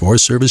the U.S.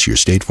 Forest Service, your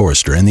state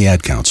forester, and the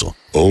Ad Council.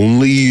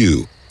 Only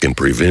you can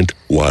prevent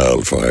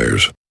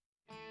wildfires.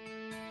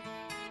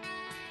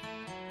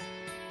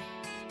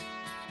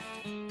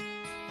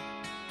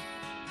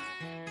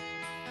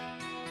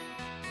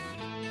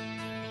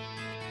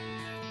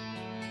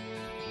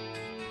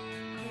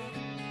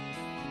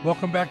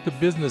 Welcome back to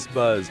Business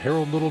Buzz.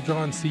 Harold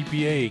Littlejohn,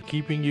 CPA,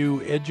 keeping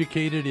you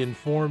educated,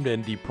 informed,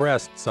 and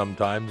depressed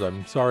sometimes.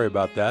 I'm sorry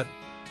about that.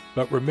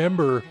 But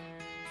remember,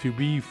 to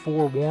be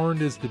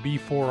forewarned is to be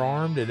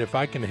forearmed. And if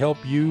I can help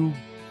you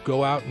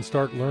go out and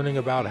start learning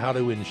about how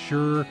to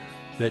ensure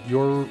that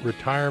your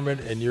retirement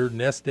and your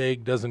nest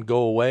egg doesn't go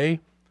away,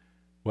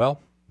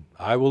 well,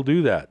 I will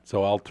do that.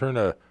 So I'll turn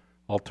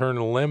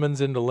lemons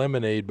into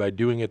lemonade by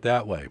doing it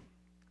that way.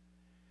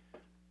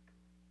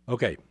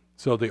 Okay.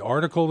 So the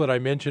article that I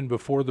mentioned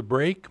before the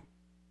break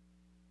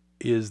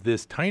is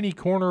this tiny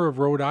corner of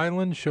Rhode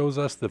Island shows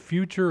us the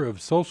future of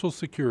Social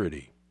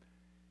Security.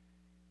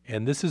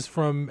 And this is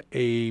from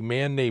a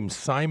man named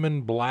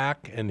Simon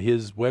Black, and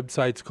his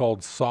website's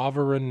called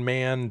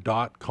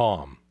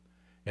sovereignman.com.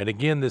 And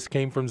again, this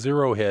came from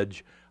Zero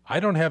Hedge. I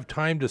don't have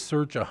time to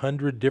search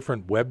 100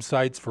 different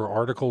websites for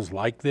articles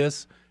like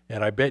this,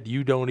 and I bet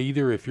you don't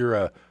either if you're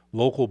a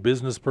local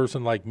business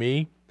person like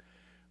me.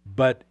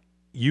 But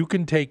you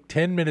can take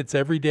 10 minutes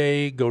every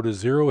day, go to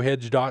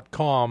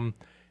zerohedge.com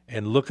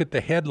and look at the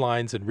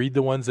headlines and read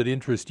the ones that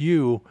interest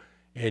you,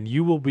 and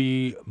you will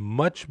be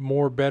much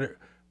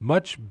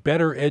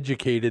better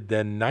educated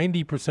than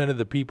 90% of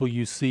the people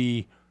you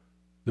see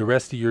the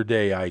rest of your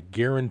day. I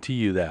guarantee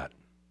you that.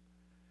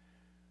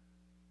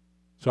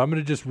 So I'm going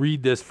to just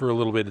read this for a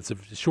little bit. It's a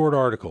short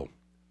article.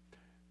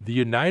 The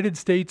United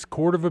States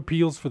Court of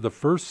Appeals for the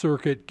First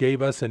Circuit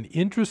gave us an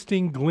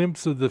interesting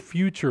glimpse of the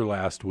future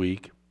last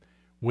week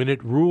when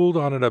it ruled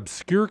on an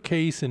obscure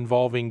case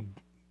involving,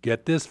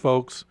 get this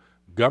folks,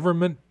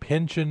 government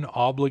pension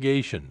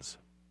obligations.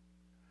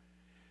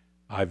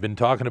 I've been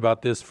talking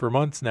about this for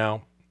months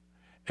now.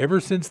 Ever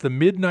since the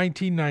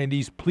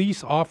mid-1990s,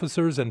 police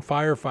officers and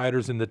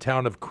firefighters in the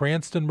town of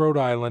Cranston, Rhode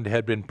Island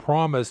had been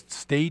promised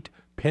state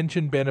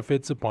pension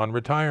benefits upon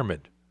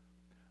retirement.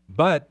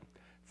 But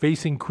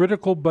facing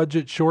critical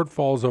budget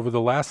shortfalls over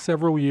the last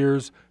several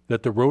years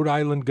that the Rhode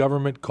Island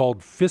government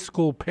called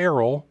fiscal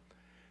peril,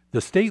 the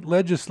state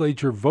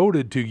legislature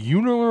voted to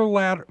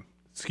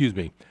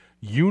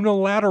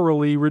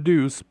unilaterally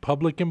reduce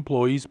public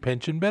employees'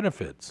 pension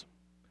benefits.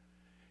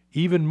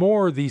 Even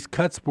more, these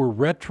cuts were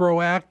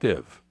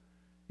retroactive.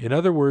 In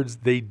other words,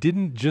 they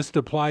didn't just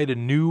apply to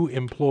new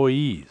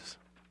employees.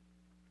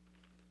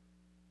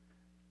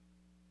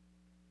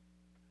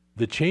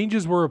 The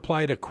changes were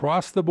applied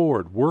across the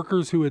board.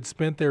 Workers who had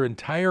spent their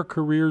entire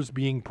careers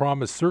being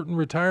promised certain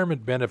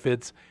retirement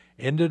benefits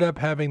ended up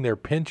having their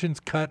pensions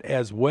cut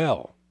as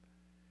well.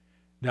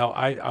 Now,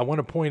 I want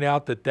to point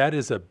out that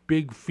is a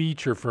big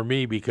feature for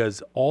me,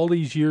 because all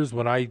these years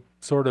when I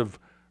sort of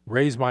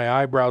raise my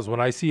eyebrows, when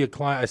I see a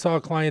client, I saw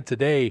a client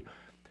today,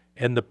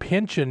 and the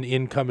pension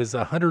income is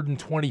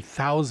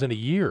 $120,000 a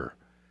year.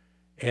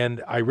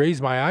 And I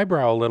raise my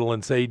eyebrow a little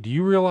and say, do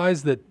you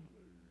realize that,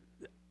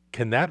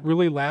 can that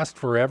really last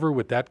forever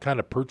with that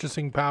kind of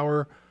purchasing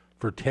power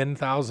for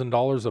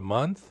 $10,000 a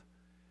month?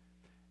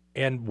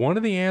 And one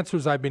of the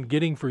answers I've been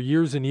getting for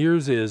years and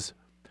years is,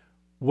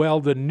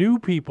 well, the new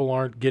people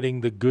aren't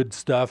getting the good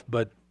stuff,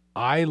 but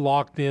I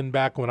locked in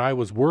back when I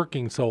was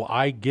working, so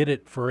I get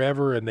it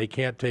forever and they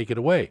can't take it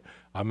away.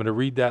 I'm going to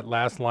read that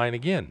last line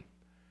again.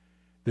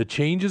 The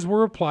changes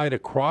were applied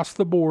across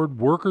the board.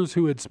 Workers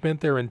who had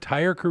spent their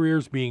entire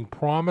careers being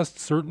promised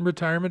certain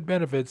retirement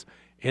benefits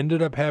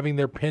ended up having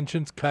their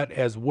pensions cut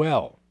as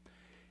well.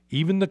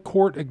 Even the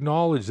court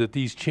acknowledged that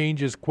these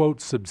changes, quote,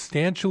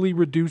 substantially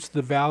reduced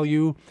the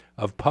value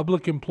of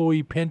public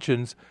employee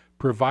pensions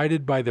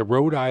provided by the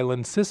Rhode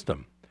Island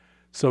system.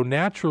 So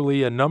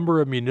naturally, a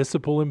number of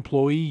municipal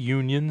employee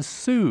unions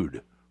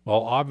sued.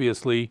 Well,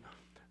 obviously,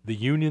 the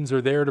unions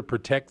are there to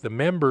protect the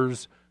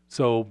members,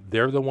 so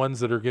they're the ones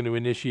that are going to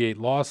initiate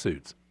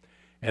lawsuits.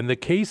 And the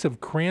case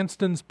of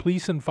Cranston's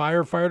police and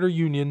firefighter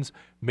unions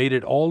made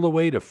it all the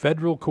way to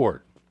federal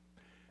court.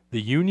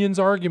 The union's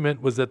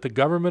argument was that the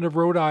government of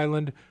Rhode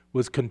Island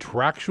was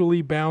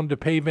contractually bound to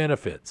pay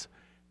benefits.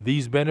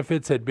 These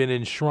benefits had been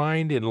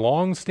enshrined in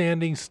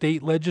long-standing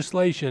state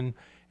legislation,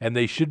 and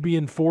they should be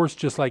enforced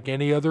just like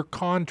any other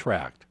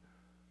contract.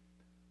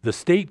 The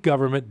state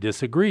government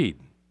disagreed.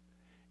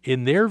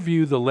 In their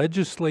view, the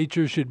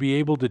legislature should be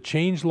able to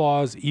change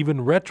laws even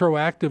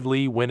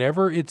retroactively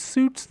whenever it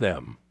suits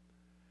them.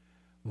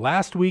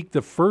 Last week,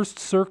 the First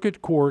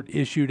Circuit Court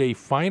issued a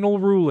final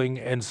ruling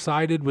and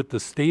sided with the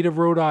state of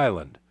Rhode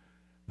Island.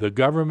 The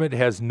government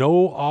has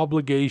no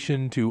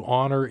obligation to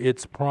honor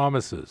its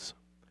promises.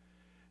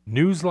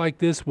 News like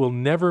this will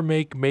never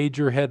make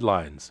major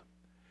headlines.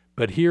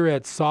 But here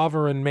at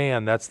Sovereign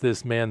Man, that's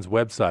this man's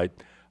website,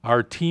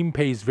 Our team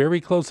pays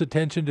very close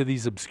attention to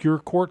these obscure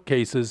court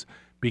cases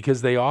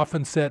because they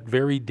often set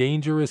very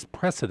dangerous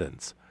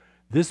precedents.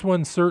 This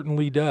one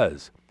certainly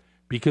does,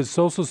 because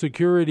Social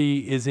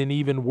Security is in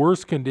even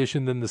worse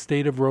condition than the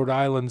state of Rhode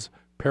Island's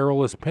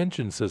perilous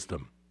pension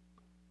system.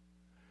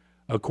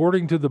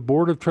 According to the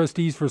Board of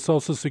Trustees for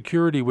Social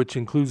Security, which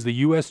includes the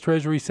U.S.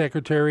 Treasury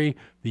Secretary,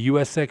 the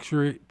U.S.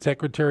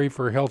 Secretary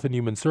for Health and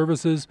Human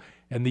Services,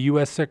 and the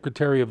U.S.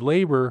 Secretary of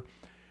Labor,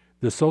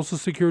 the Social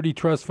Security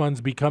trust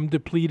funds become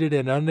depleted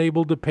and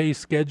unable to pay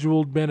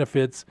scheduled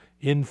benefits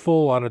in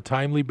full on a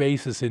timely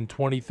basis in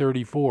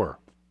 2034.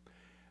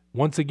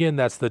 Once again,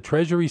 that's the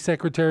Treasury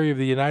Secretary of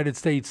the United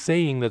States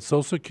saying that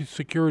Social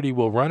Security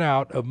will run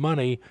out of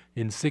money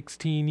in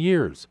 16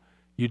 years.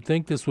 You'd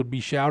think this would be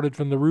shouted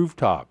from the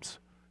rooftops,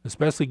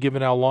 especially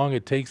given how long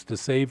it takes to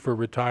save for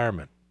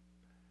retirement.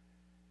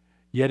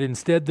 Yet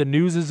instead, the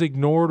news is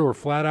ignored or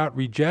flat out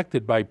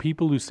rejected by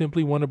people who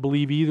simply want to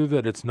believe either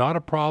that it's not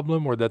a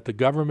problem or that the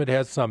government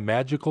has some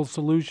magical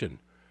solution.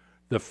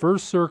 The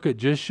First Circuit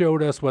just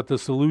showed us what the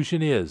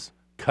solution is: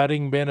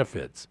 cutting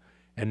benefits.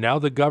 And now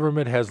the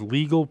government has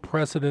legal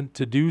precedent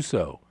to do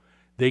so.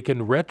 They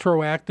can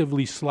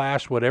retroactively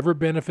slash whatever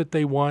benefit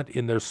they want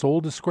in their sole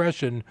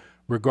discretion,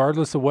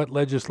 regardless of what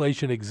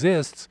legislation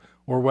exists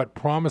or what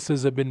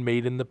promises have been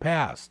made in the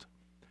past.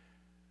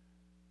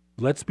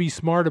 Let's be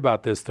smart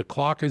about this. The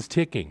clock is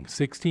ticking.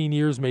 16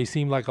 years may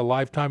seem like a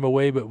lifetime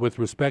away, but with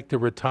respect to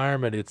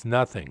retirement, it's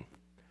nothing.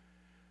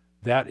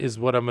 That is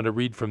what I'm going to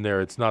read from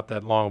there. It's not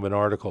that long of an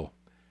article.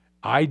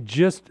 I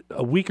just,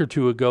 a week or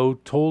two ago,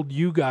 told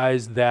you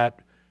guys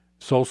that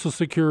Social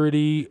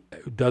Security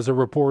does a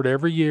report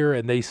every year,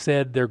 and they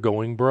said they're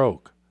going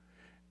broke.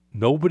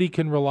 Nobody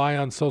can rely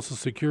on Social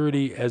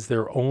Security as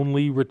their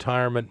only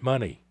retirement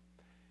money.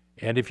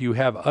 And if you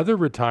have other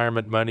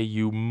retirement money,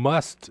 you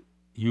must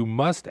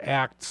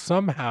act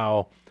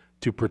somehow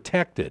to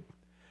protect it.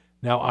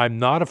 Now, I'm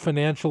not a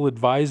financial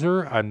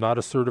advisor. I'm not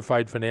a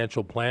certified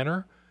financial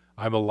planner.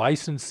 I'm a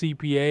licensed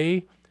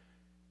CPA.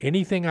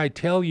 Anything I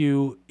tell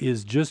you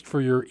is just for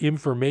your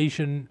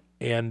information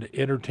and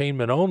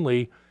entertainment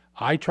only.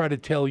 I try to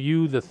tell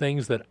you the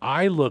things that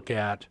I look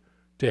at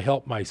to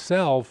help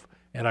myself,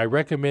 and I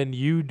recommend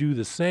you do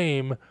the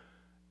same.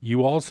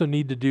 You also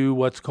need to do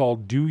what's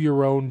called do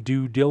your own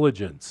due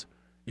diligence.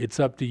 It's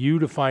up to you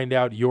to find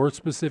out your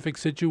specific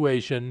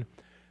situation.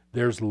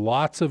 There's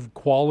lots of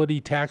quality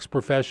tax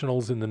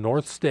professionals in the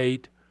North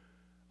State.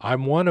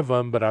 I'm one of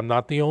them, but I'm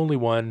not the only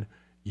one.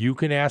 You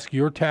can ask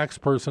your tax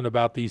person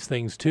about these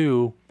things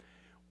too.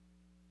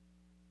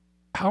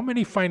 How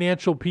many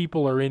financial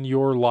people are in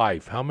your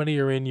life? How many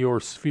are in your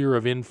sphere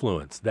of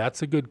influence?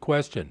 That's a good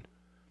question.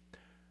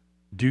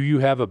 Do you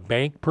have a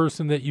bank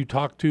person that you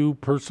talk to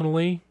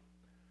personally?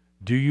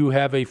 Do you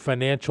have a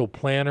financial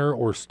planner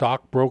or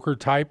stockbroker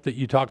type that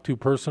you talk to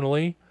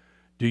personally?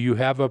 Do you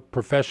have a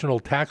professional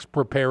tax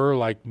preparer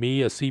like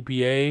me, a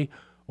CPA,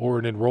 or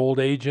an enrolled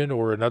agent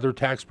or another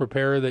tax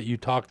preparer that you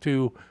talk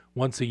to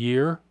once a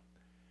year?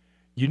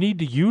 You need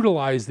to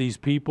utilize these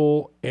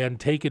people and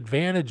take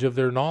advantage of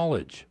their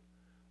knowledge.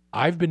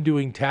 I've been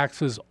doing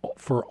taxes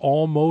for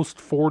almost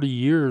 40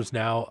 years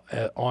now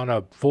on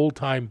a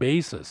full-time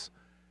basis.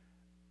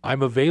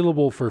 I'm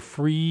available for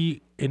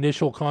free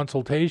initial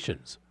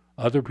consultations.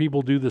 Other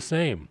people do the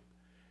same.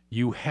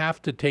 You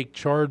have to take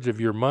charge of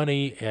your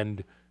money,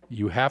 and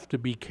you have to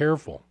be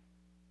careful.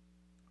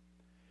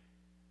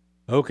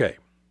 Okay.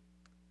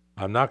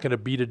 I'm not going to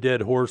beat a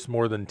dead horse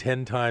more than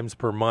 10 times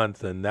per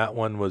month, and that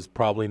one was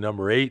probably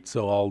number 8,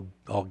 so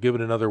I'll give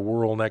it another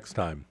whirl next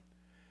time.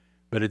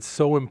 But it's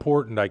so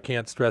important, I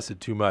can't stress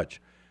it too much.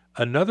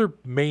 Another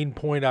main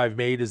point I've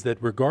made is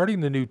that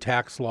regarding the new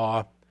tax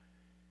law,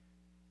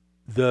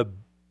 the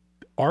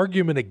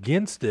argument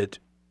against it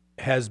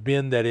has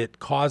been that it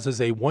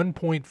causes a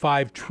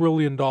 $1.5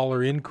 trillion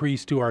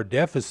increase to our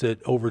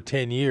deficit over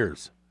 10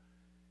 years.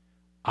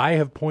 I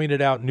have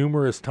pointed out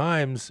numerous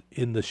times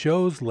in the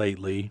shows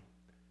lately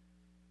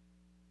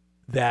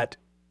that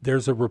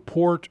there's a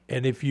report,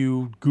 and if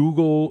you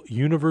Google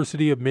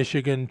University of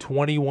Michigan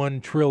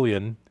 21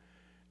 trillion,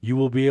 you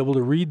will be able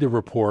to read the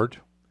report.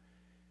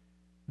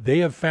 They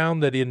have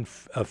found that in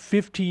a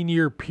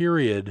 15-year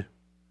period,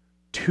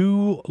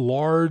 2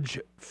 large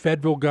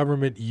federal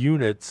government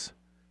units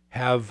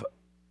have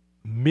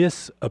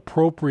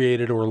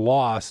misappropriated or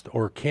lost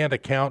or can't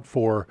account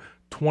for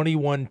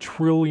 $21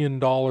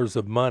 trillion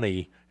of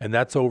money, and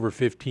that's over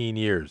 15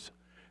 years.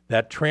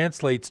 That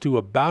translates to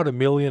about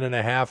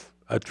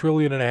 $1.5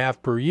 trillion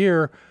per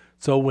year.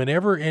 So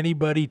whenever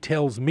anybody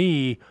tells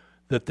me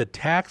that the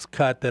tax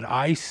cut that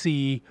I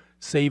see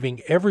saving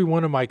every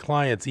one of my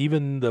clients,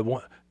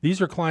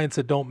 these are clients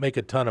that don't make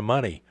a ton of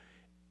money.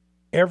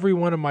 Every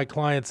one of my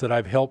clients that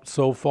I've helped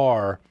so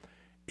far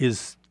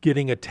is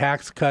getting a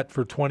tax cut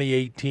for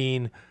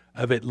 2018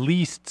 of at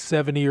least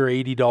 $70 or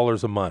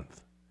 $80 a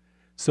month.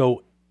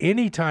 So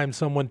anytime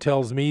someone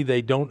tells me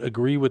they don't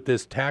agree with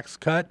this tax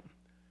cut,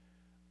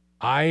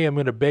 I am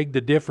going to beg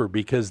to differ,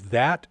 because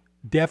that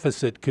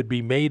deficit could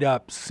be made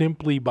up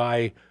simply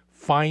by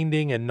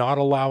finding and not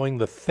allowing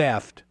the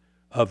theft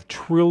of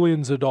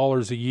trillions of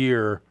dollars a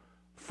year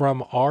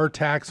from our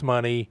tax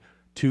money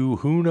to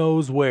who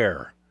knows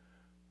where.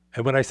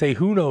 And when I say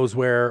who knows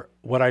where,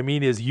 what I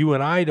mean is you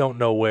and I don't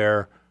know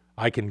where.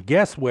 I can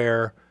guess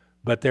where,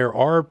 but there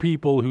are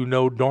people who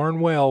know darn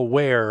well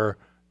where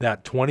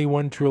that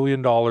 $21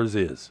 trillion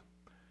is.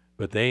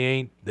 But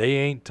they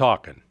ain't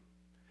talking.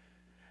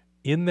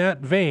 In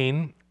that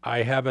vein,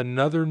 I have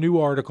another new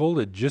article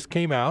that just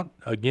came out.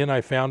 Again,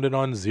 I found it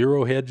on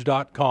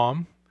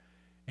zerohedge.com.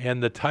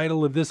 And the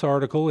title of this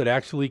article, it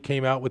actually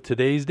came out with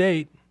today's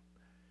date.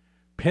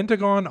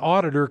 Pentagon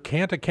auditor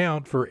can't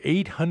account for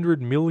 $800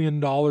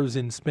 million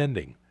in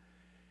spending.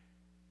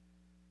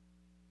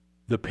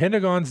 The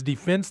Pentagon's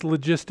Defense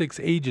Logistics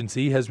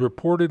Agency has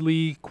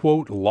reportedly,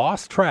 quote,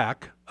 lost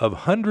track of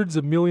hundreds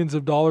of millions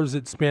of dollars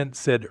it spent,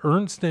 said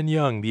Ernst &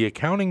 Young, the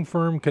accounting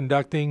firm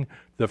conducting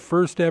the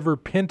first ever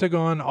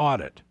Pentagon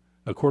audit,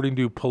 according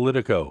to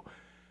Politico.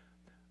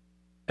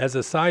 As a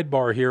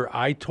sidebar here,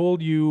 I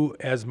told you,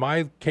 as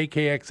my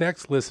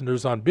KKXX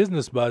listeners on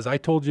Business Buzz, I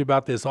told you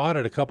about this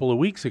audit a couple of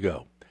weeks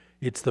ago.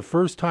 It's the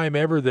first time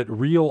ever that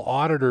real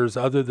auditors,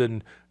 other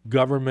than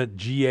government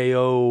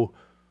GAO,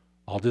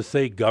 I'll just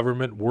say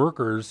government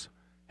workers,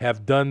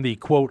 have done the,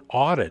 quote,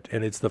 audit.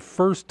 And it's the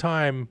first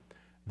time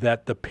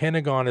that the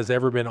Pentagon has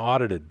ever been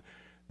audited.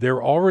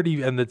 They're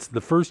already, and it's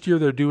the first year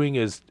they're doing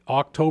is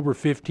October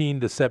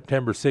 15 to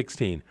September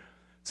 16.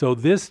 So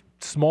this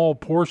small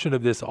portion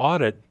of this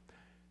audit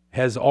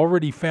has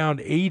already found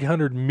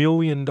 $800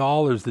 million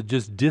that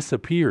just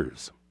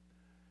disappears.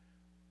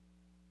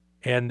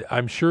 And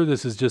I'm sure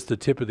this is just the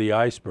tip of the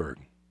iceberg.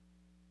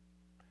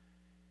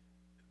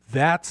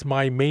 That's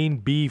my main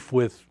beef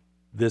with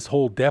this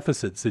whole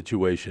deficit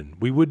situation.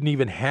 We wouldn't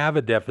even have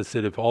a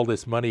deficit if all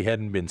this money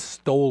hadn't been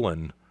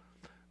stolen.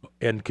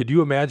 And could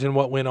you imagine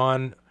what went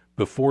on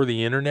before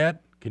the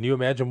internet? Can you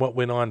imagine what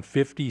went on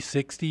 50,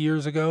 60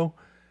 years ago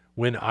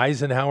when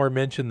Eisenhower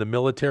mentioned the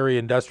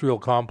military-industrial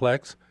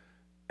complex?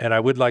 And I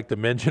would like to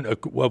mention,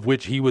 of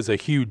which he was a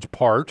huge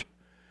part.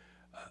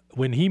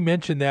 When he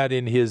mentioned that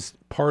in his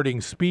parting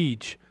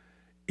speech,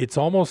 it's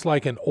almost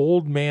like an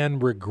old man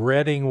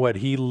regretting what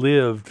he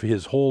lived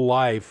his whole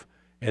life,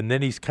 and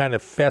then he's kind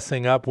of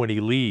fessing up when he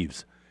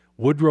leaves.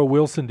 Woodrow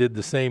Wilson did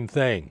the same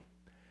thing.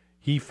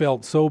 He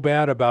felt so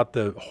bad about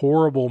the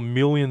horrible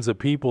millions of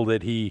people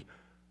that he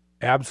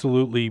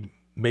absolutely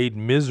made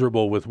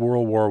miserable with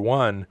World War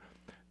I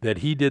that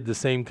he did the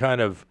same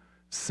kind of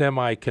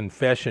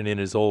semi-confession in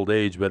his old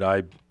age, but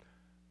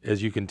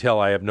as you can tell,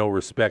 I have no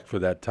respect for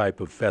that type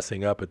of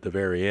fessing up at the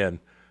very end.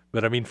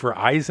 But I mean, for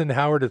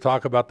Eisenhower to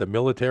talk about the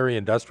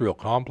military-industrial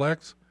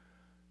complex,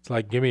 it's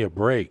like, give me a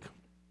break.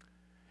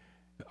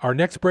 Our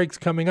next break's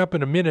coming up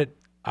in a minute.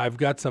 I've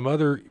got some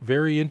other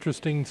very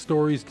interesting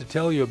stories to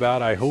tell you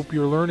about. I hope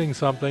you're learning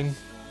something.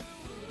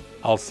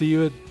 I'll see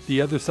you at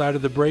the other side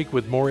of the break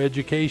with more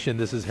education.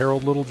 This is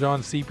Harold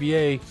Littlejohn,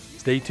 CPA.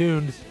 Stay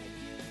tuned.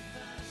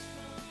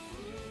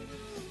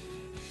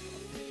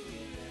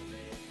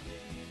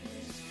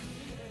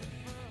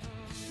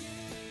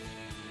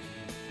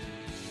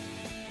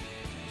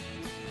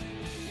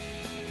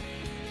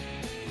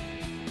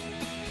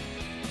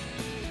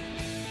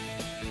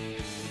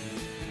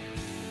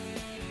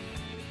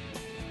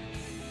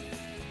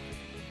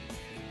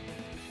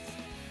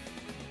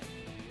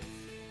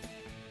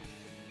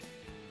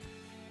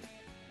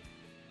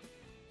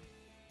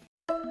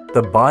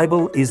 The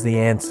Bible is the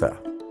answer.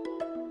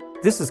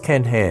 This is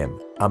Ken Ham,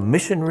 a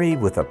missionary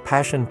with a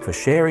passion for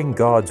sharing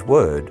God's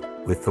Word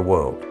with the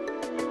world.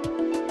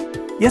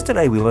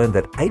 Yesterday we learned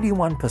that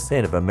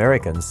 81% of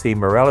Americans see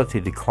morality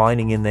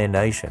declining in their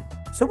nation.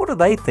 So what do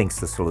they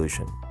think's the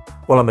solution?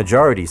 Well, a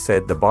majority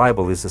said the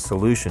Bible is the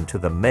solution to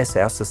the mess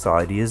our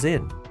society is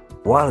in.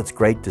 While it's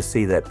great to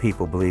see that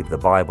people believe the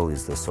Bible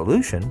is the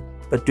solution,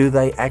 but do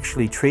they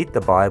actually treat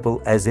the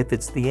Bible as if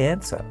it's the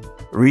answer?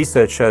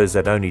 Research shows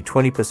that only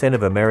 20%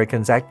 of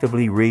Americans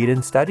actively read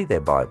and study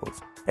their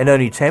Bibles, and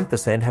only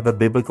 10% have a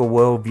biblical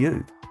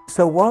worldview.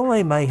 So while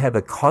they may have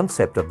a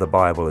concept of the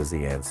Bible as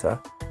the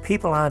answer,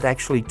 people aren't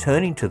actually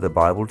turning to the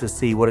Bible to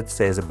see what it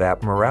says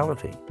about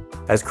morality.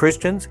 As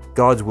Christians,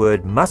 God's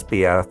Word must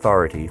be our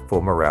authority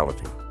for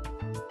morality.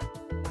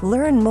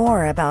 Learn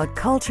more about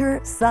culture,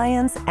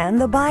 science,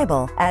 and the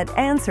Bible at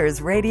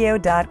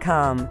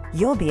AnswersRadio.com.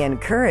 You'll be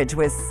encouraged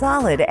with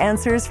solid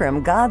answers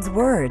from God's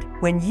Word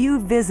when you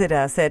visit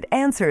us at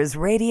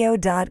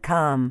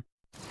AnswersRadio.com.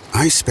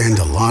 I spend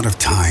a lot of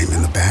time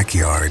in the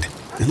backyard,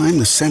 and I'm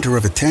the center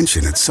of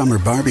attention at summer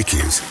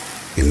barbecues.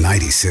 In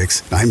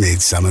 '96, I made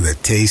some of the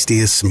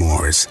tastiest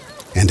s'mores.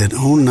 And in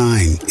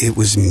 '09, it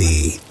was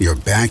me, your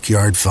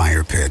backyard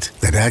fire pit,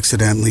 that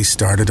accidentally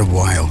started a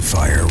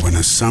wildfire when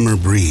a summer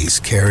breeze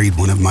carried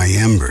one of my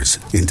embers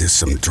into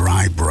some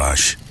dry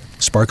brush.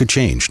 Spark a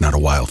change, not a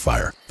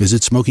wildfire.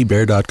 Visit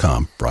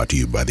SmokeyBear.com, brought to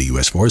you by the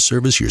U.S. Forest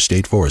Service, your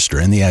state forester,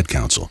 and the Ad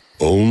Council.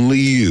 Only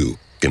you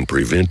can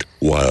prevent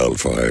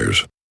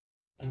wildfires.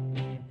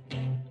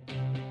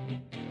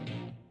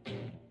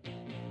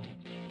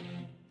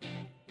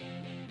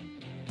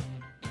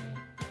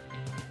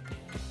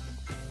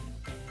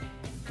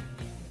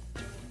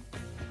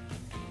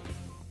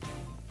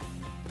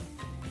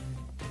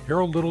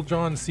 Harold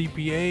Littlejohn,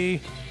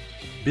 CPA,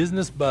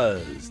 Business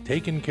Buzz,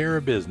 taking care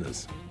of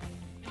business.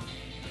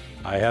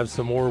 I have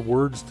some more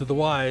words to the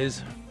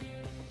wise.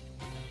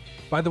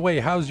 By the way,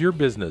 how's your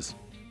business?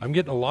 I'm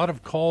getting a lot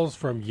of calls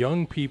from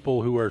young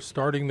people who are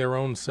starting their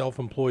own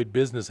self-employed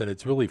business, and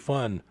it's really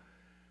fun.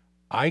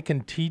 I can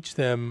teach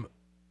them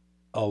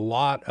a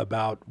lot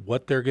about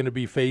what they're going to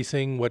be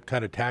facing, what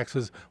kind of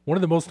taxes. One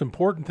of the most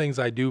important things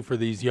I do for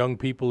these young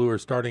people who are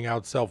starting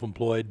out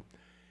self-employed,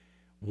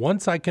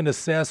 once I can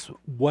assess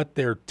what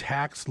their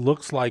tax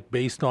looks like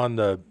based on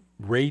the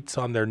rates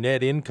on their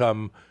net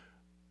income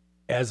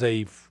as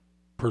a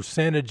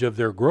percentage of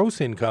their gross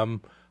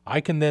income,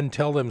 I can then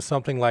tell them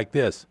something like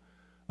this.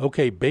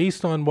 Okay,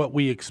 based on what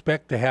we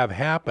expect to have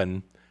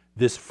happen,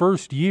 this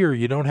first year,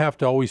 you don't have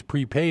to always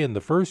prepay in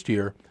the first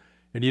year,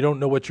 and you don't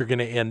know what you're going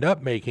to end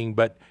up making,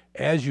 but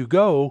as you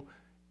go,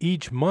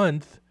 each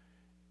month,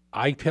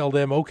 I tell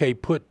them, okay,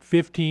 put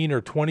 15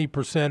 or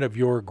 20% of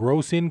your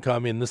gross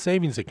income in the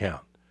savings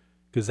account,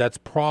 because that's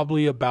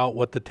probably about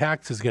what the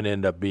tax is going to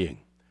end up being.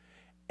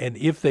 And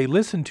if they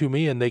listen to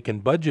me and they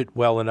can budget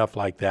well enough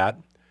like that,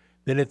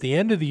 then at the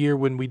end of the year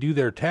when we do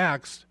their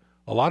tax,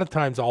 a lot of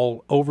times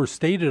I'll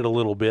overstate it a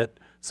little bit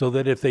so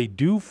that if they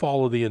do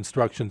follow the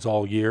instructions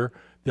all year,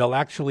 they'll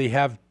actually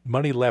have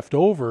money left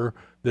over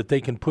that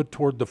they can put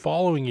toward the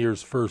following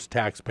year's first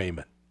tax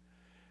payment.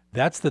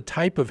 That's the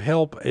type of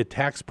help a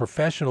tax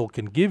professional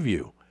can give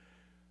you.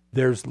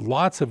 There's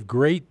lots of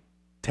great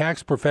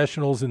tax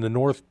professionals in the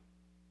North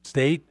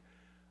State.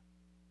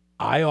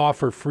 I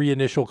offer free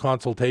initial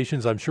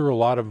consultations. I'm sure a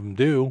lot of them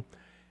do.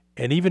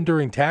 And even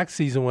during tax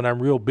season when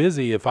I'm real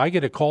busy, if I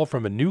get a call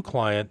from a new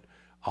client,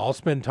 I'll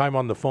spend time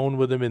on the phone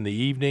with them in the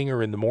evening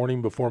or in the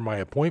morning before my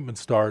appointments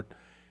start,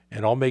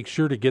 and I'll make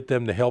sure to get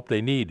them the help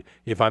they need.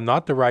 If I'm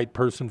not the right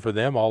person for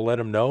them, I'll let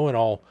them know, and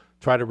I'll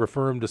try to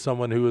refer them to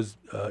someone who is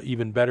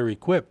even better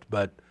equipped.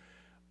 But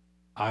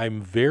I'm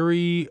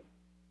very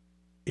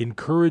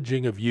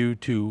encouraging of you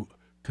to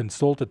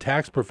consult a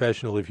tax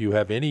professional if you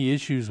have any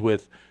issues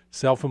with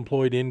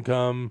self-employed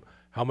income.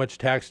 How much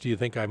tax do you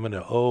think I'm going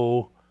to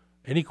owe?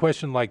 Any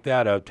question like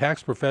that, a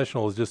tax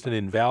professional is just an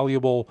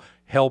invaluable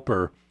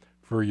helper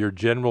for your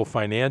general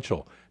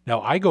financial.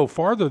 Now, I go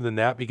farther than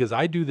that because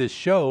I do this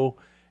show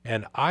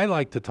and I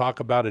like to talk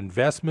about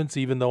investments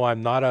even though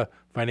I'm not a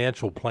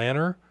financial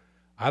planner.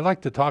 I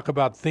like to talk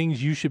about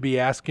things you should be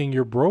asking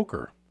your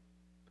broker.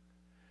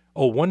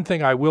 Oh, one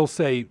thing I will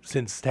say,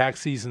 since tax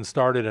season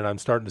started and I'm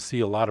starting to see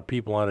a lot of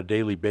people on a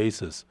daily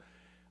basis,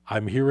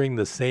 I'm hearing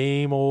the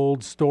same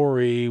old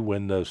story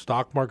when the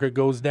stock market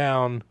goes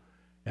down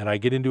and I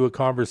get into a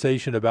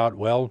conversation about,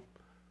 well,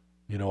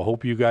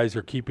 hope you guys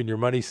are keeping your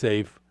money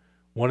safe.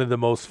 One of the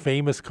most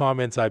famous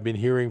comments I've been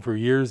hearing for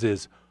years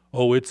is,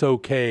 oh, it's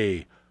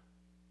okay.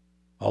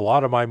 A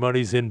lot of my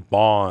money's in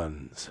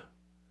bonds.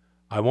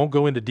 I won't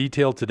go into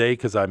detail today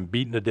because I'm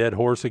beating a dead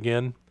horse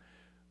again.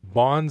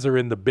 Bonds are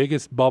in the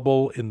biggest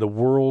bubble in the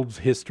world's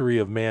history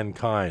of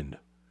mankind.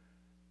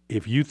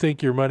 If you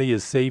think your money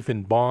is safe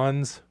in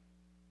bonds,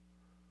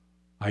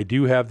 I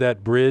do have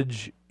that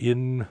bridge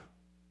in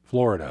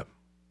Florida.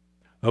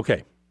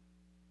 Okay.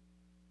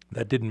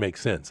 That didn't make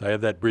sense. I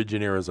have that bridge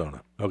in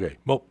Arizona. Okay.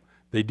 Well,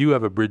 they do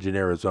have a bridge in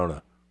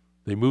Arizona.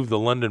 They moved the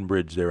London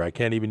Bridge there. I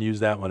can't even use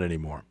that one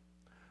anymore.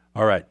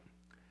 All right.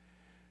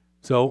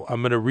 So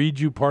I'm going to read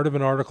you part of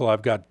an article.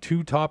 I've got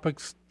two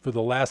topics for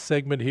the last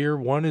segment here.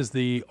 One is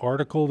the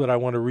article that I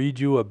want to read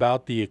you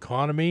about the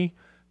economy.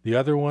 The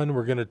other one,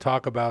 we're going to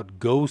talk about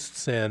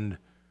ghosts and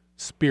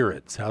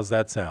spirits. How's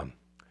that sound?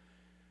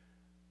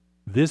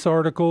 This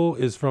article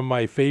is from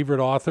my favorite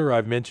author.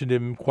 I've mentioned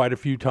him quite a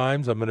few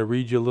times. I'm going to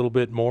read you a little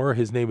bit more.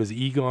 His name is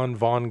Egon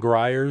von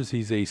Greyerz.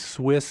 He's a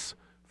Swiss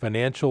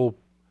financial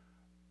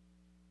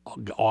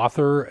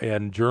author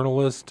and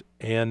journalist,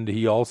 and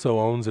he also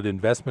owns an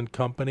investment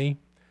company.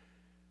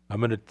 I'm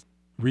going to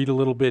read a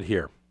little bit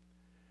here.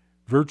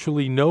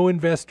 Virtually no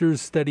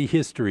investors study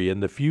history,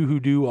 and the few who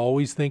do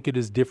always think it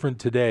is different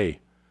today.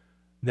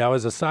 Now,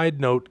 as a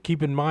side note,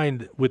 keep in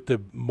mind, with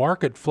the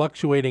market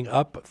fluctuating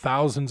up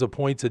thousands of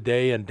points a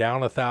day and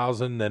down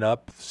 1,000, then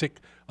up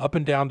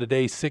and down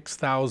today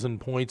 6,000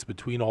 points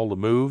between all the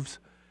moves,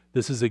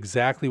 this is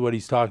exactly what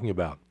he's talking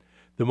about.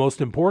 The most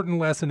important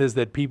lesson is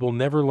that people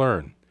never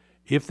learn.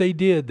 If they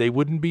did, they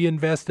wouldn't be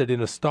invested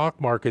in a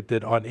stock market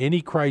that on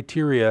any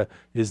criteria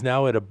is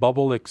now at a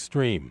bubble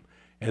extreme.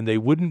 And they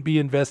wouldn't be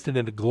invested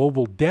in a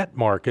global debt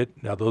market.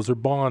 Now, those are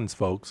bonds,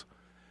 folks.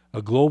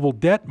 A global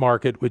debt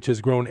market which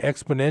has grown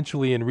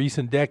exponentially in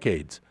recent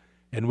decades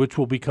and which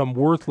will become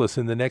worthless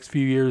in the next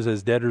few years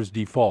as debtors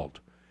default.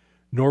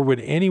 Nor would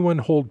anyone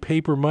hold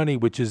paper money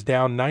which is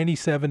down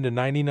 97 to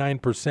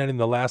 99% in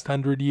the last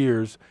 100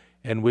 years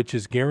and which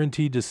is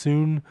guaranteed to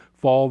soon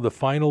fall the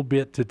final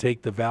bit to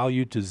take the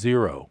value to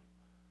zero.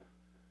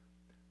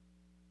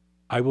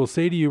 I will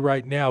say to you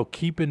right now,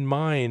 keep in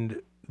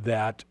mind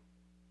that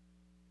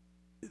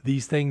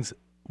these things,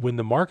 when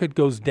the market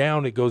goes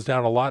down, it goes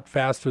down a lot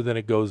faster than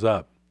it goes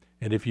up.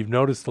 And if you've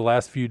noticed the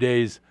last few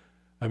days,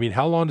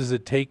 how long does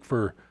it take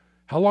for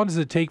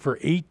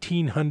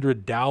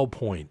 1,800 Dow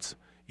points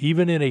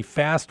even in a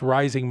fast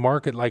rising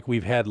market like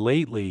we've had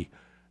lately,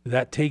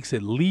 that takes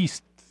at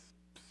least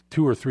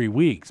 2 or 3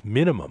 weeks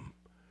minimum.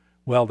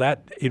 Well,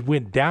 it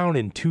went down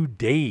in 2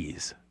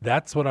 days.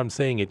 That's what I'm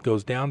saying. It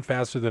goes down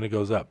faster than it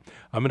goes up.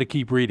 I'm going to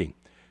keep reading.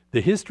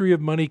 The history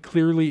of money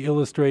clearly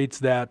illustrates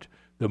that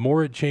the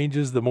more it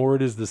changes, the more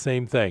it is the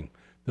same thing.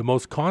 The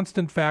most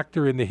constant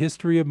factor in the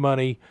history of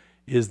money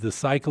is the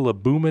cycle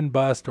of boom and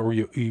bust, or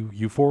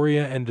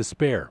euphoria and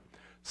despair.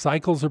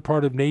 Cycles are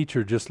part of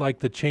nature, just like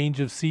the change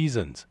of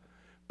seasons.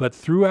 But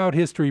throughout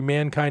history,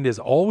 mankind has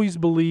always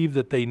believed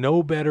that they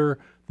know better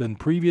than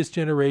previous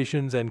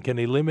generations and can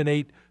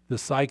eliminate the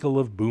cycle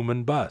of boom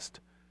and bust.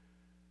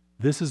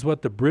 This is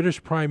what the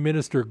British Prime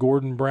Minister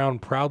Gordon Brown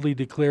proudly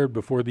declared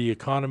before the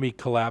economy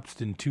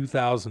collapsed in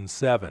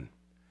 2007.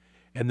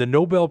 And the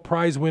Nobel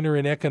Prize winner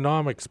in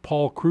economics,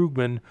 Paul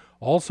Krugman,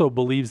 also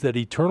believes that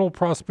eternal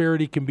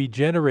prosperity can be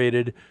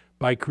generated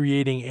by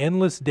creating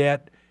endless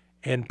debt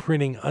and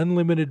printing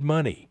unlimited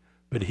money.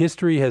 But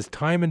history has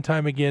time and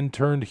time again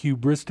turned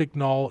hubristic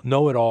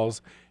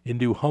know-it-alls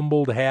into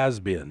humbled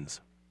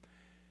has-beens.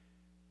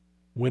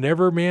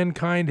 Whenever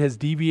mankind has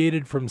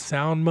deviated from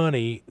sound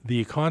money,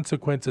 the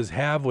consequences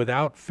have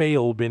without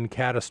fail been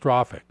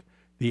catastrophic.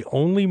 The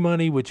only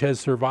money which has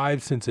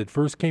survived since it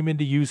first came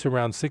into use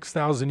around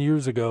 6,000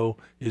 years ago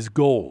is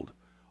gold.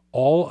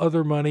 All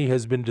other money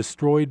has been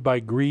destroyed by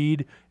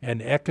greed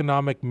and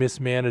economic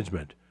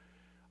mismanagement.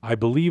 I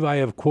believe I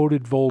have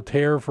quoted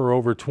Voltaire for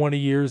over 20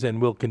 years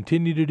and will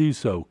continue to do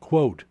so.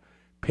 Quote,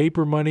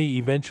 paper money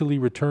eventually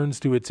returns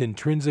to its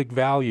intrinsic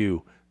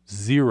value,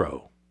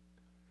 0.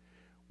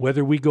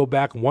 Whether we go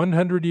back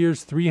 100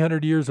 years,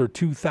 300 years, or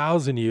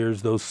 2,000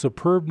 years, those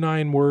superb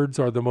 9 words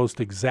are the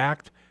most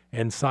exact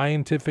and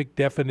scientific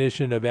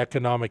definition of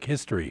economic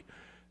history.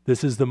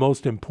 This is the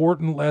most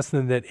important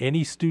lesson that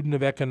any student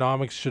of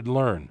economics should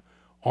learn.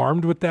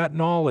 Armed with that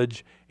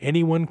knowledge,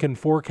 anyone can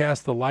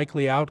forecast the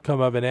likely outcome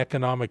of an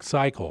economic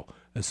cycle,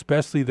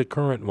 especially the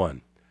current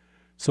one.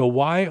 So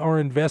why are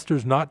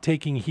investors not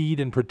taking heed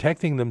and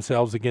protecting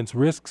themselves against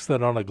risks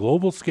that on a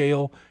global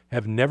scale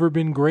have never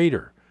been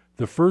greater?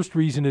 The first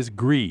reason is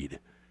greed.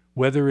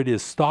 Whether it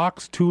is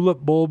stocks, tulip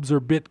bulbs,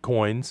 or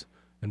bitcoins,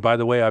 and by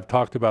the way, I've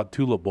talked about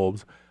tulip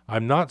bulbs.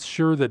 I'm not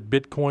sure that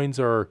bitcoins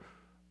are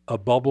a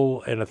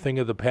bubble and a thing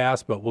of the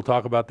past, but we'll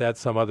talk about that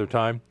some other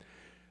time.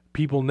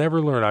 People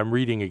never learn. I'm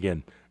reading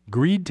again.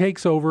 Greed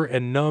takes over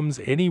and numbs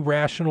any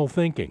rational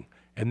thinking,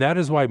 and that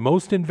is why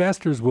most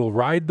investors will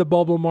ride the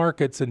bubble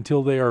markets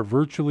until they are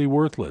virtually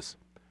worthless.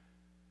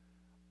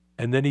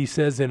 And then he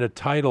says in a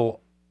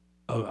title,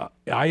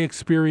 I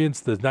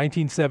experienced the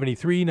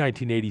 1973,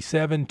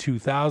 1987,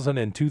 2000,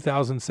 and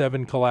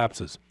 2007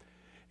 collapses.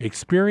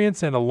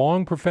 Experience and a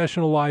long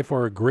professional life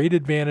are a great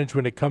advantage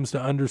when it comes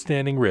to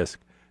understanding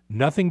risk.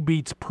 Nothing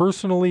beats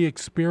personally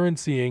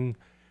experiencing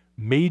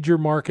major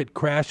market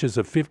crashes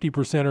of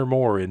 50% or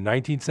more in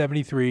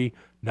 1973,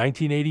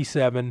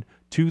 1987,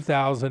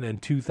 2000,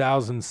 and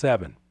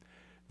 2007.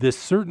 This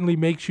certainly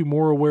makes you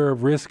more aware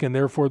of risk and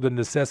therefore the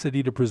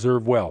necessity to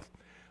preserve wealth.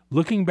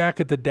 Looking back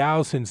at the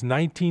Dow since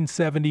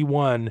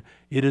 1971,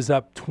 it is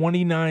up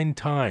 29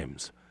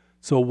 times.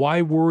 So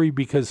why worry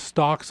because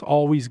stocks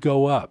always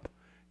go up?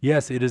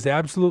 Yes, it is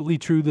absolutely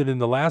true that in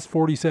the last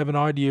 47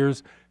 odd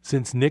years,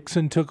 since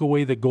Nixon took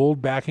away the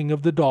gold backing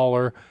of the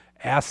dollar,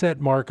 asset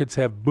markets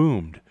have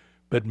boomed.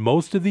 But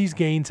most of these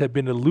gains have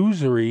been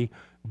illusory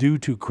due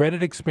to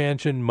credit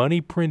expansion, money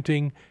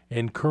printing,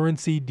 and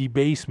currency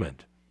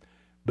debasement.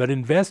 But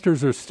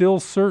investors are still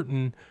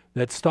certain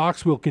that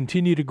stocks will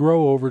continue to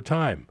grow over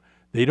time.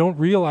 They don't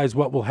realize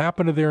what will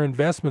happen to their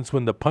investments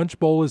when the punch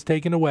bowl is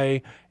taken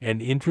away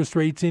and interest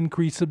rates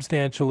increase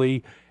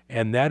substantially,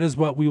 and that is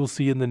what we will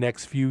see in the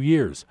next few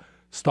years.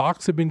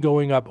 Stocks have been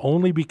going up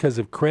only because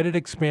of credit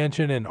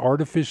expansion and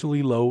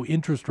artificially low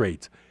interest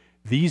rates.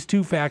 These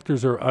two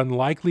factors are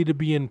unlikely to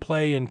be in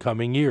play in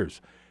coming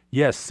years.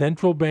 Yes,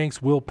 central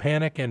banks will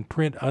panic and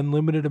print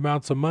unlimited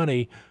amounts of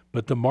money,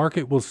 but the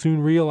market will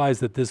soon realize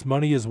that this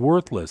money is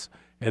worthless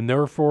and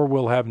therefore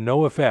will have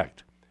no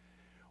effect.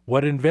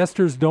 What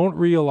investors don't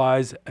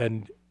realize,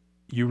 and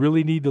you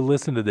really need to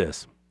listen to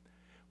this,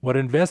 what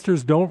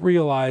investors don't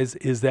realize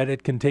is that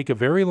it can take a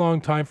very long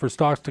time for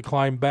stocks to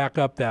climb back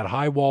up that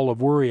high wall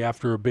of worry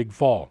after a big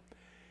fall.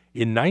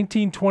 In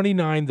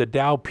 1929, the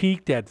Dow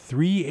peaked at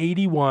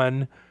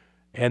 381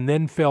 and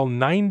then fell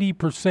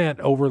 90%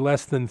 over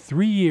less than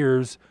 3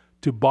 years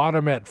to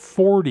bottom at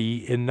 40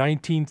 in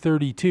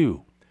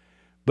 1932.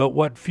 But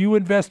what few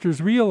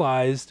investors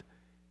realized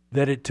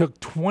that it took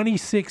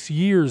 26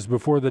 years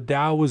before the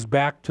Dow was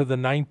back to the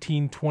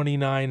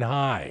 1929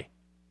 high.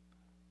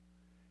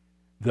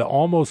 The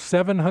almost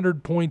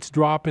 700 points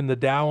drop in the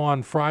Dow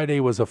on Friday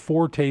was a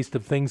foretaste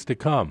of things to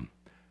come.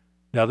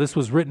 Now, this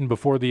was written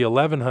before the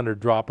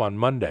 1100 drop on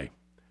Monday.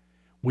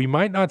 We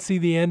might not see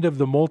the end of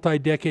the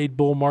multi-decade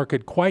bull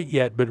market quite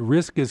yet, but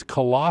risk is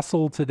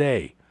colossal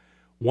today.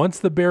 Once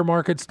the bear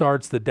market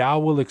starts, the Dow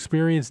will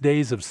experience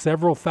days of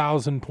several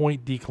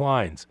thousand-point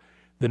declines.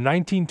 The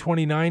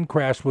 1929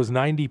 crash was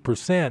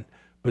 90%,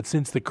 But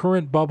since the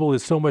current bubble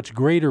is so much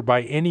greater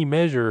by any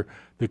measure,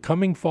 the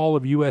coming fall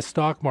of U.S.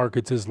 stock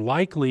markets is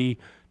likely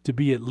to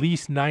be at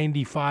least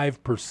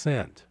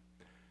 95%.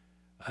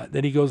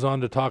 Then he goes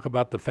on to talk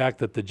about the fact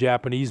that the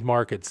Japanese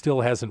market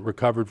still hasn't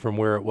recovered from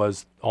where it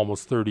was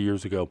almost 30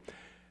 years ago.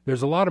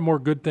 There's a lot of more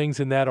good things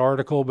in that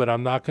article, but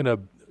I'm not going to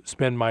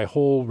spend my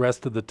whole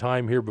rest of the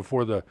time here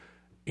before the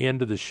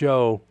end of the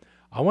show.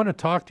 I want to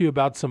talk to you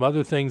about some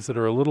other things that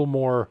are a little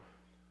more,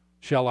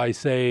 shall I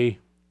say,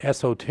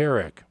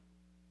 esoteric.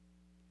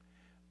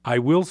 I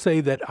will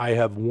say that I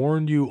have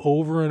warned you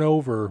over and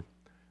over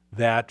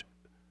that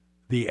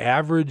the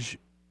average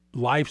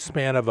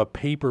lifespan of a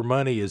paper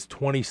money is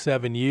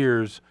 27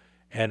 years,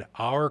 and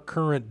our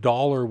current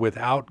dollar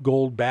without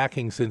gold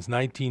backing since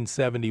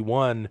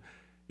 1971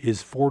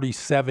 is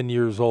 47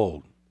 years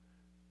old.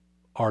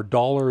 Our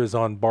dollar is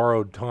on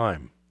borrowed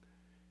time.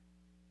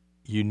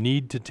 You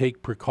need to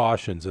take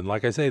precautions. And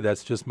like I say,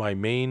 that's just my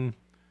main,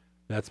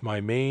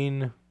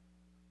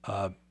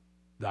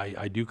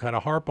 I do kind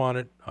of harp on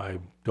it. I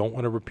don't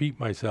want to repeat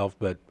myself,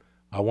 but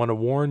I want to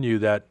warn you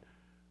that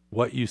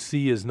what you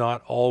see is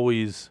not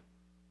always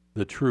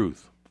the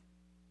truth.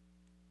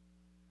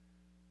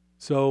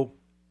 So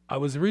I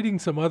was reading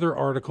some other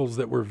articles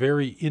that were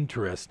very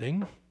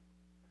interesting,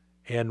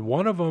 and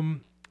one of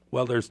them,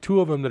 well, there's two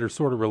of them that are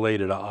sort of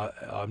related.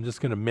 I'm just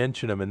going to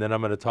mention them, and then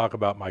I'm going to talk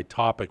about my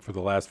topic for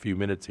the last few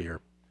minutes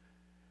here.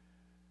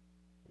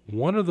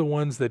 One of the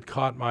ones that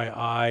caught my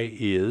eye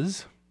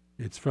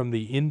it's from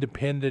the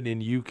Independent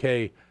in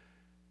UK,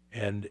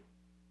 and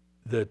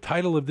the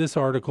title of this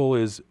article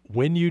is,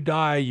 "When You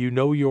Die, You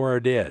Know You Are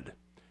Dead.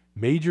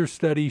 Major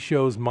study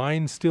shows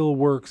mind still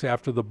works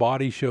after the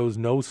body shows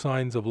no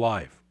signs of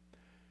life.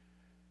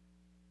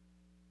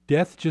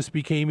 Death just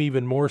became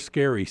even more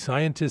scary.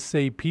 Scientists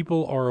say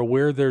people are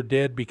aware they're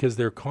dead because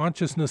their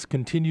consciousness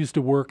continues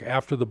to work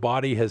after the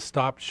body has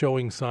stopped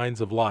showing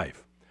signs of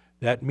life.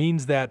 That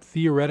means that,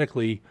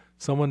 theoretically,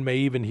 someone may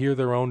even hear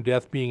their own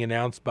death being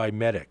announced by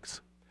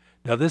medics."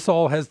 Now, this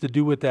all has to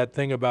do with that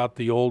thing about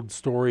the old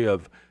story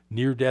of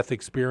near-death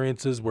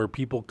experiences where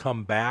people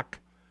come back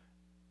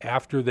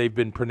after they've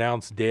been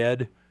pronounced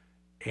dead,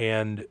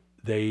 and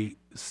they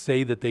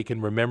say that they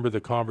can remember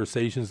the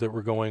conversations that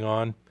were going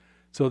on.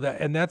 So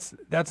that's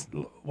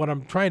what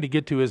I'm trying to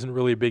get to. Isn't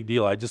really a big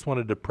deal. I just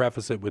wanted to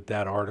preface it with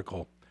that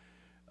article.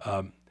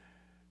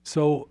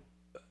 So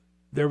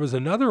there was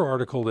another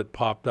article that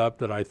popped up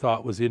that I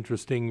thought was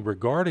interesting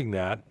regarding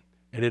that,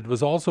 and it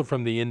was also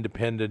from the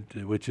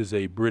Independent, which is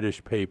a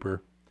British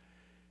paper.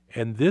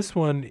 And this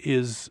one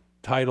is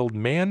titled,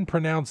 "Man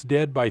Pronounced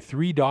Dead by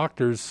 3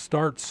 Doctors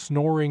Starts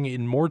Snoring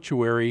in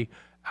Mortuary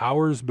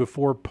Hours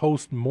Before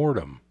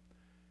Post-Mortem."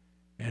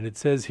 And it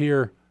says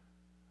here,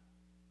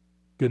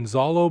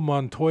 Gonzalo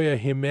Montoya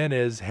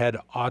Jimenez had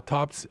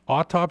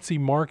autopsy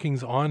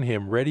markings on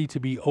him ready to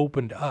be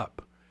opened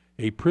up.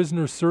 A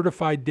prisoner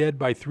certified dead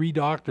by 3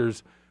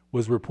 doctors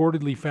was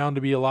reportedly found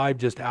to be alive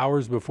just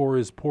hours before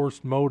his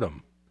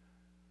post-mortem.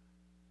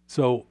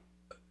 So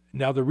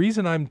now the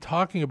reason I'm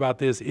talking about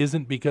this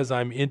isn't because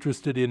I'm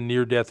interested in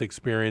near-death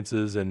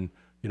experiences and,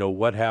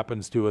 what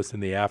happens to us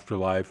in the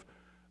afterlife.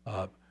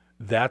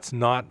 That's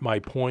not my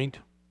point.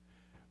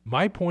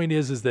 My point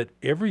is that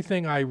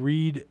everything I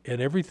read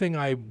and everything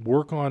I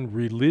work on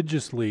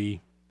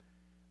religiously,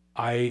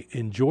 I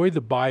enjoy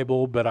the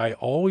Bible, but I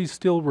always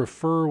still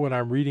refer when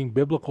I'm reading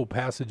biblical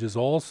passages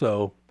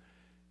also.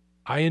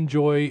 I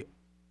enjoy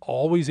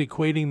always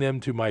equating them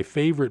to my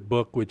favorite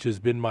book, which has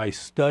been my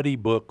study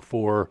book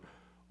for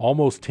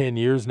almost 10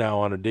 years now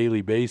on a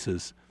daily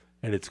basis,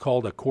 and it's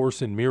called A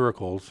Course in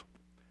Miracles.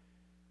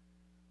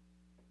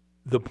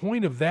 The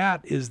point of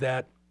that is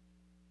that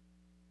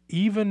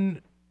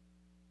even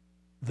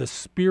the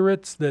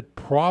spirits that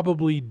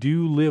probably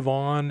do live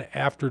on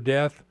after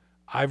death,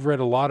 I've read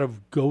a lot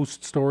of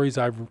ghost stories.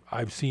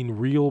 I've seen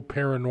real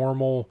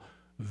paranormal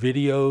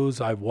videos.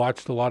 I've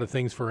watched a lot of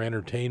things for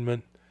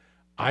entertainment.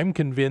 I'm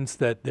convinced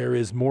that there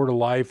is more to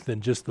life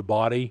than just the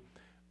body.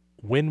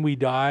 When we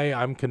die,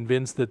 I'm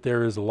convinced that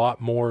there is a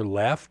lot more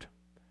left.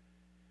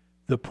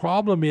 The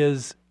problem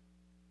is,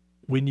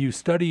 when you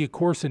study A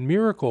Course in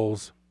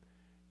Miracles,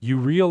 you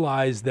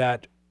realize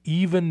that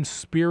even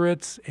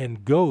spirits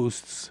and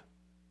ghosts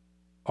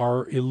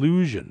are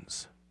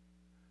illusions.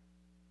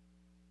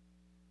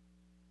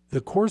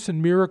 The Course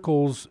in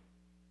Miracles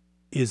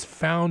is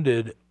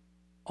founded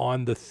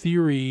on the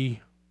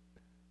theory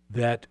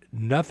that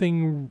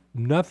nothing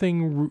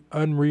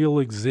unreal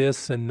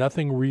exists and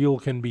nothing real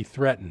can be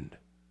threatened.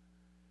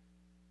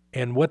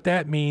 And what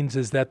that means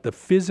is that the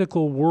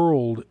physical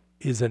world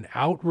is an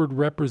outward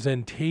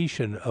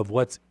representation of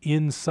what's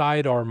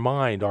inside our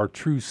mind, our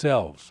true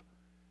selves.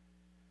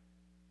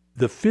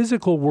 The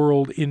physical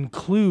world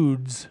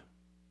includes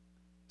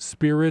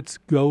spirits,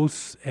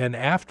 ghosts, and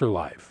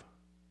afterlife.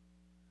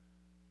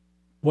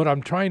 What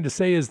I'm trying to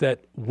say is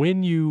that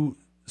when you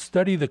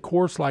study the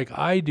Course like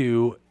I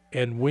do,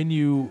 and when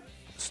you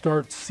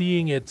start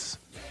seeing its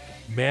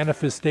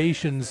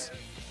manifestations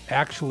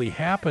actually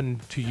happen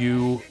to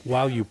you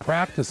while you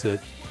practice it,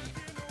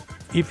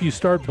 if you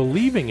start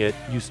believing it,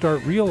 you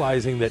start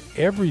realizing that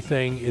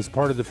everything is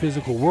part of the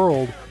physical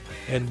world.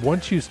 And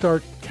once you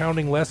start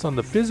counting less on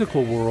the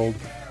physical world,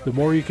 the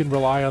more you can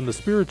rely on the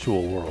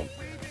spiritual world.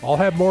 I'll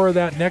have more of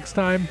that next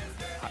time.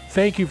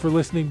 Thank you for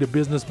listening to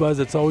Business Buzz.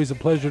 It's always a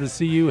pleasure to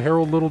see you.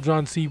 Harold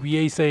Littlejohn,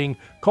 CPA, saying,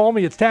 call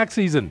me, it's tax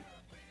season.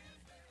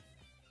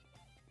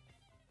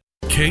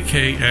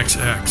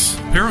 KKXX,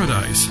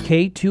 Paradise.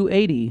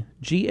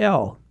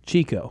 K280GL,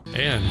 Chico.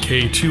 And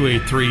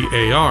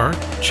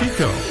K283AR,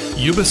 Chico,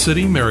 Yuba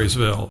City,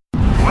 Marysville.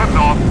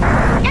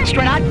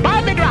 Astronaut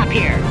Bob the Drop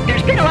here.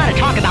 There's been a lot of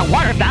talk about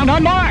water found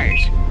on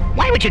Mars.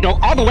 Why would you go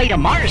all the way to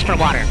Mars for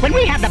water when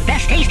we have the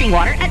best tasting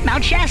water at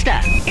Mount Shasta?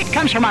 It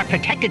comes from our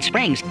protected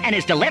springs and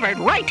is delivered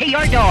right to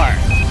your door.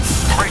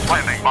 Great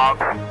landing, Bob.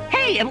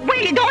 Hey, where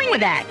are you going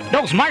with that?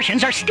 Those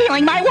Martians are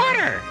stealing my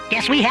water.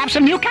 Guess we have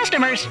some new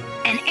customers.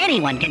 And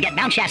anyone can get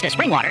Mount Shasta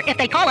spring water if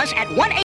they call us at 1-800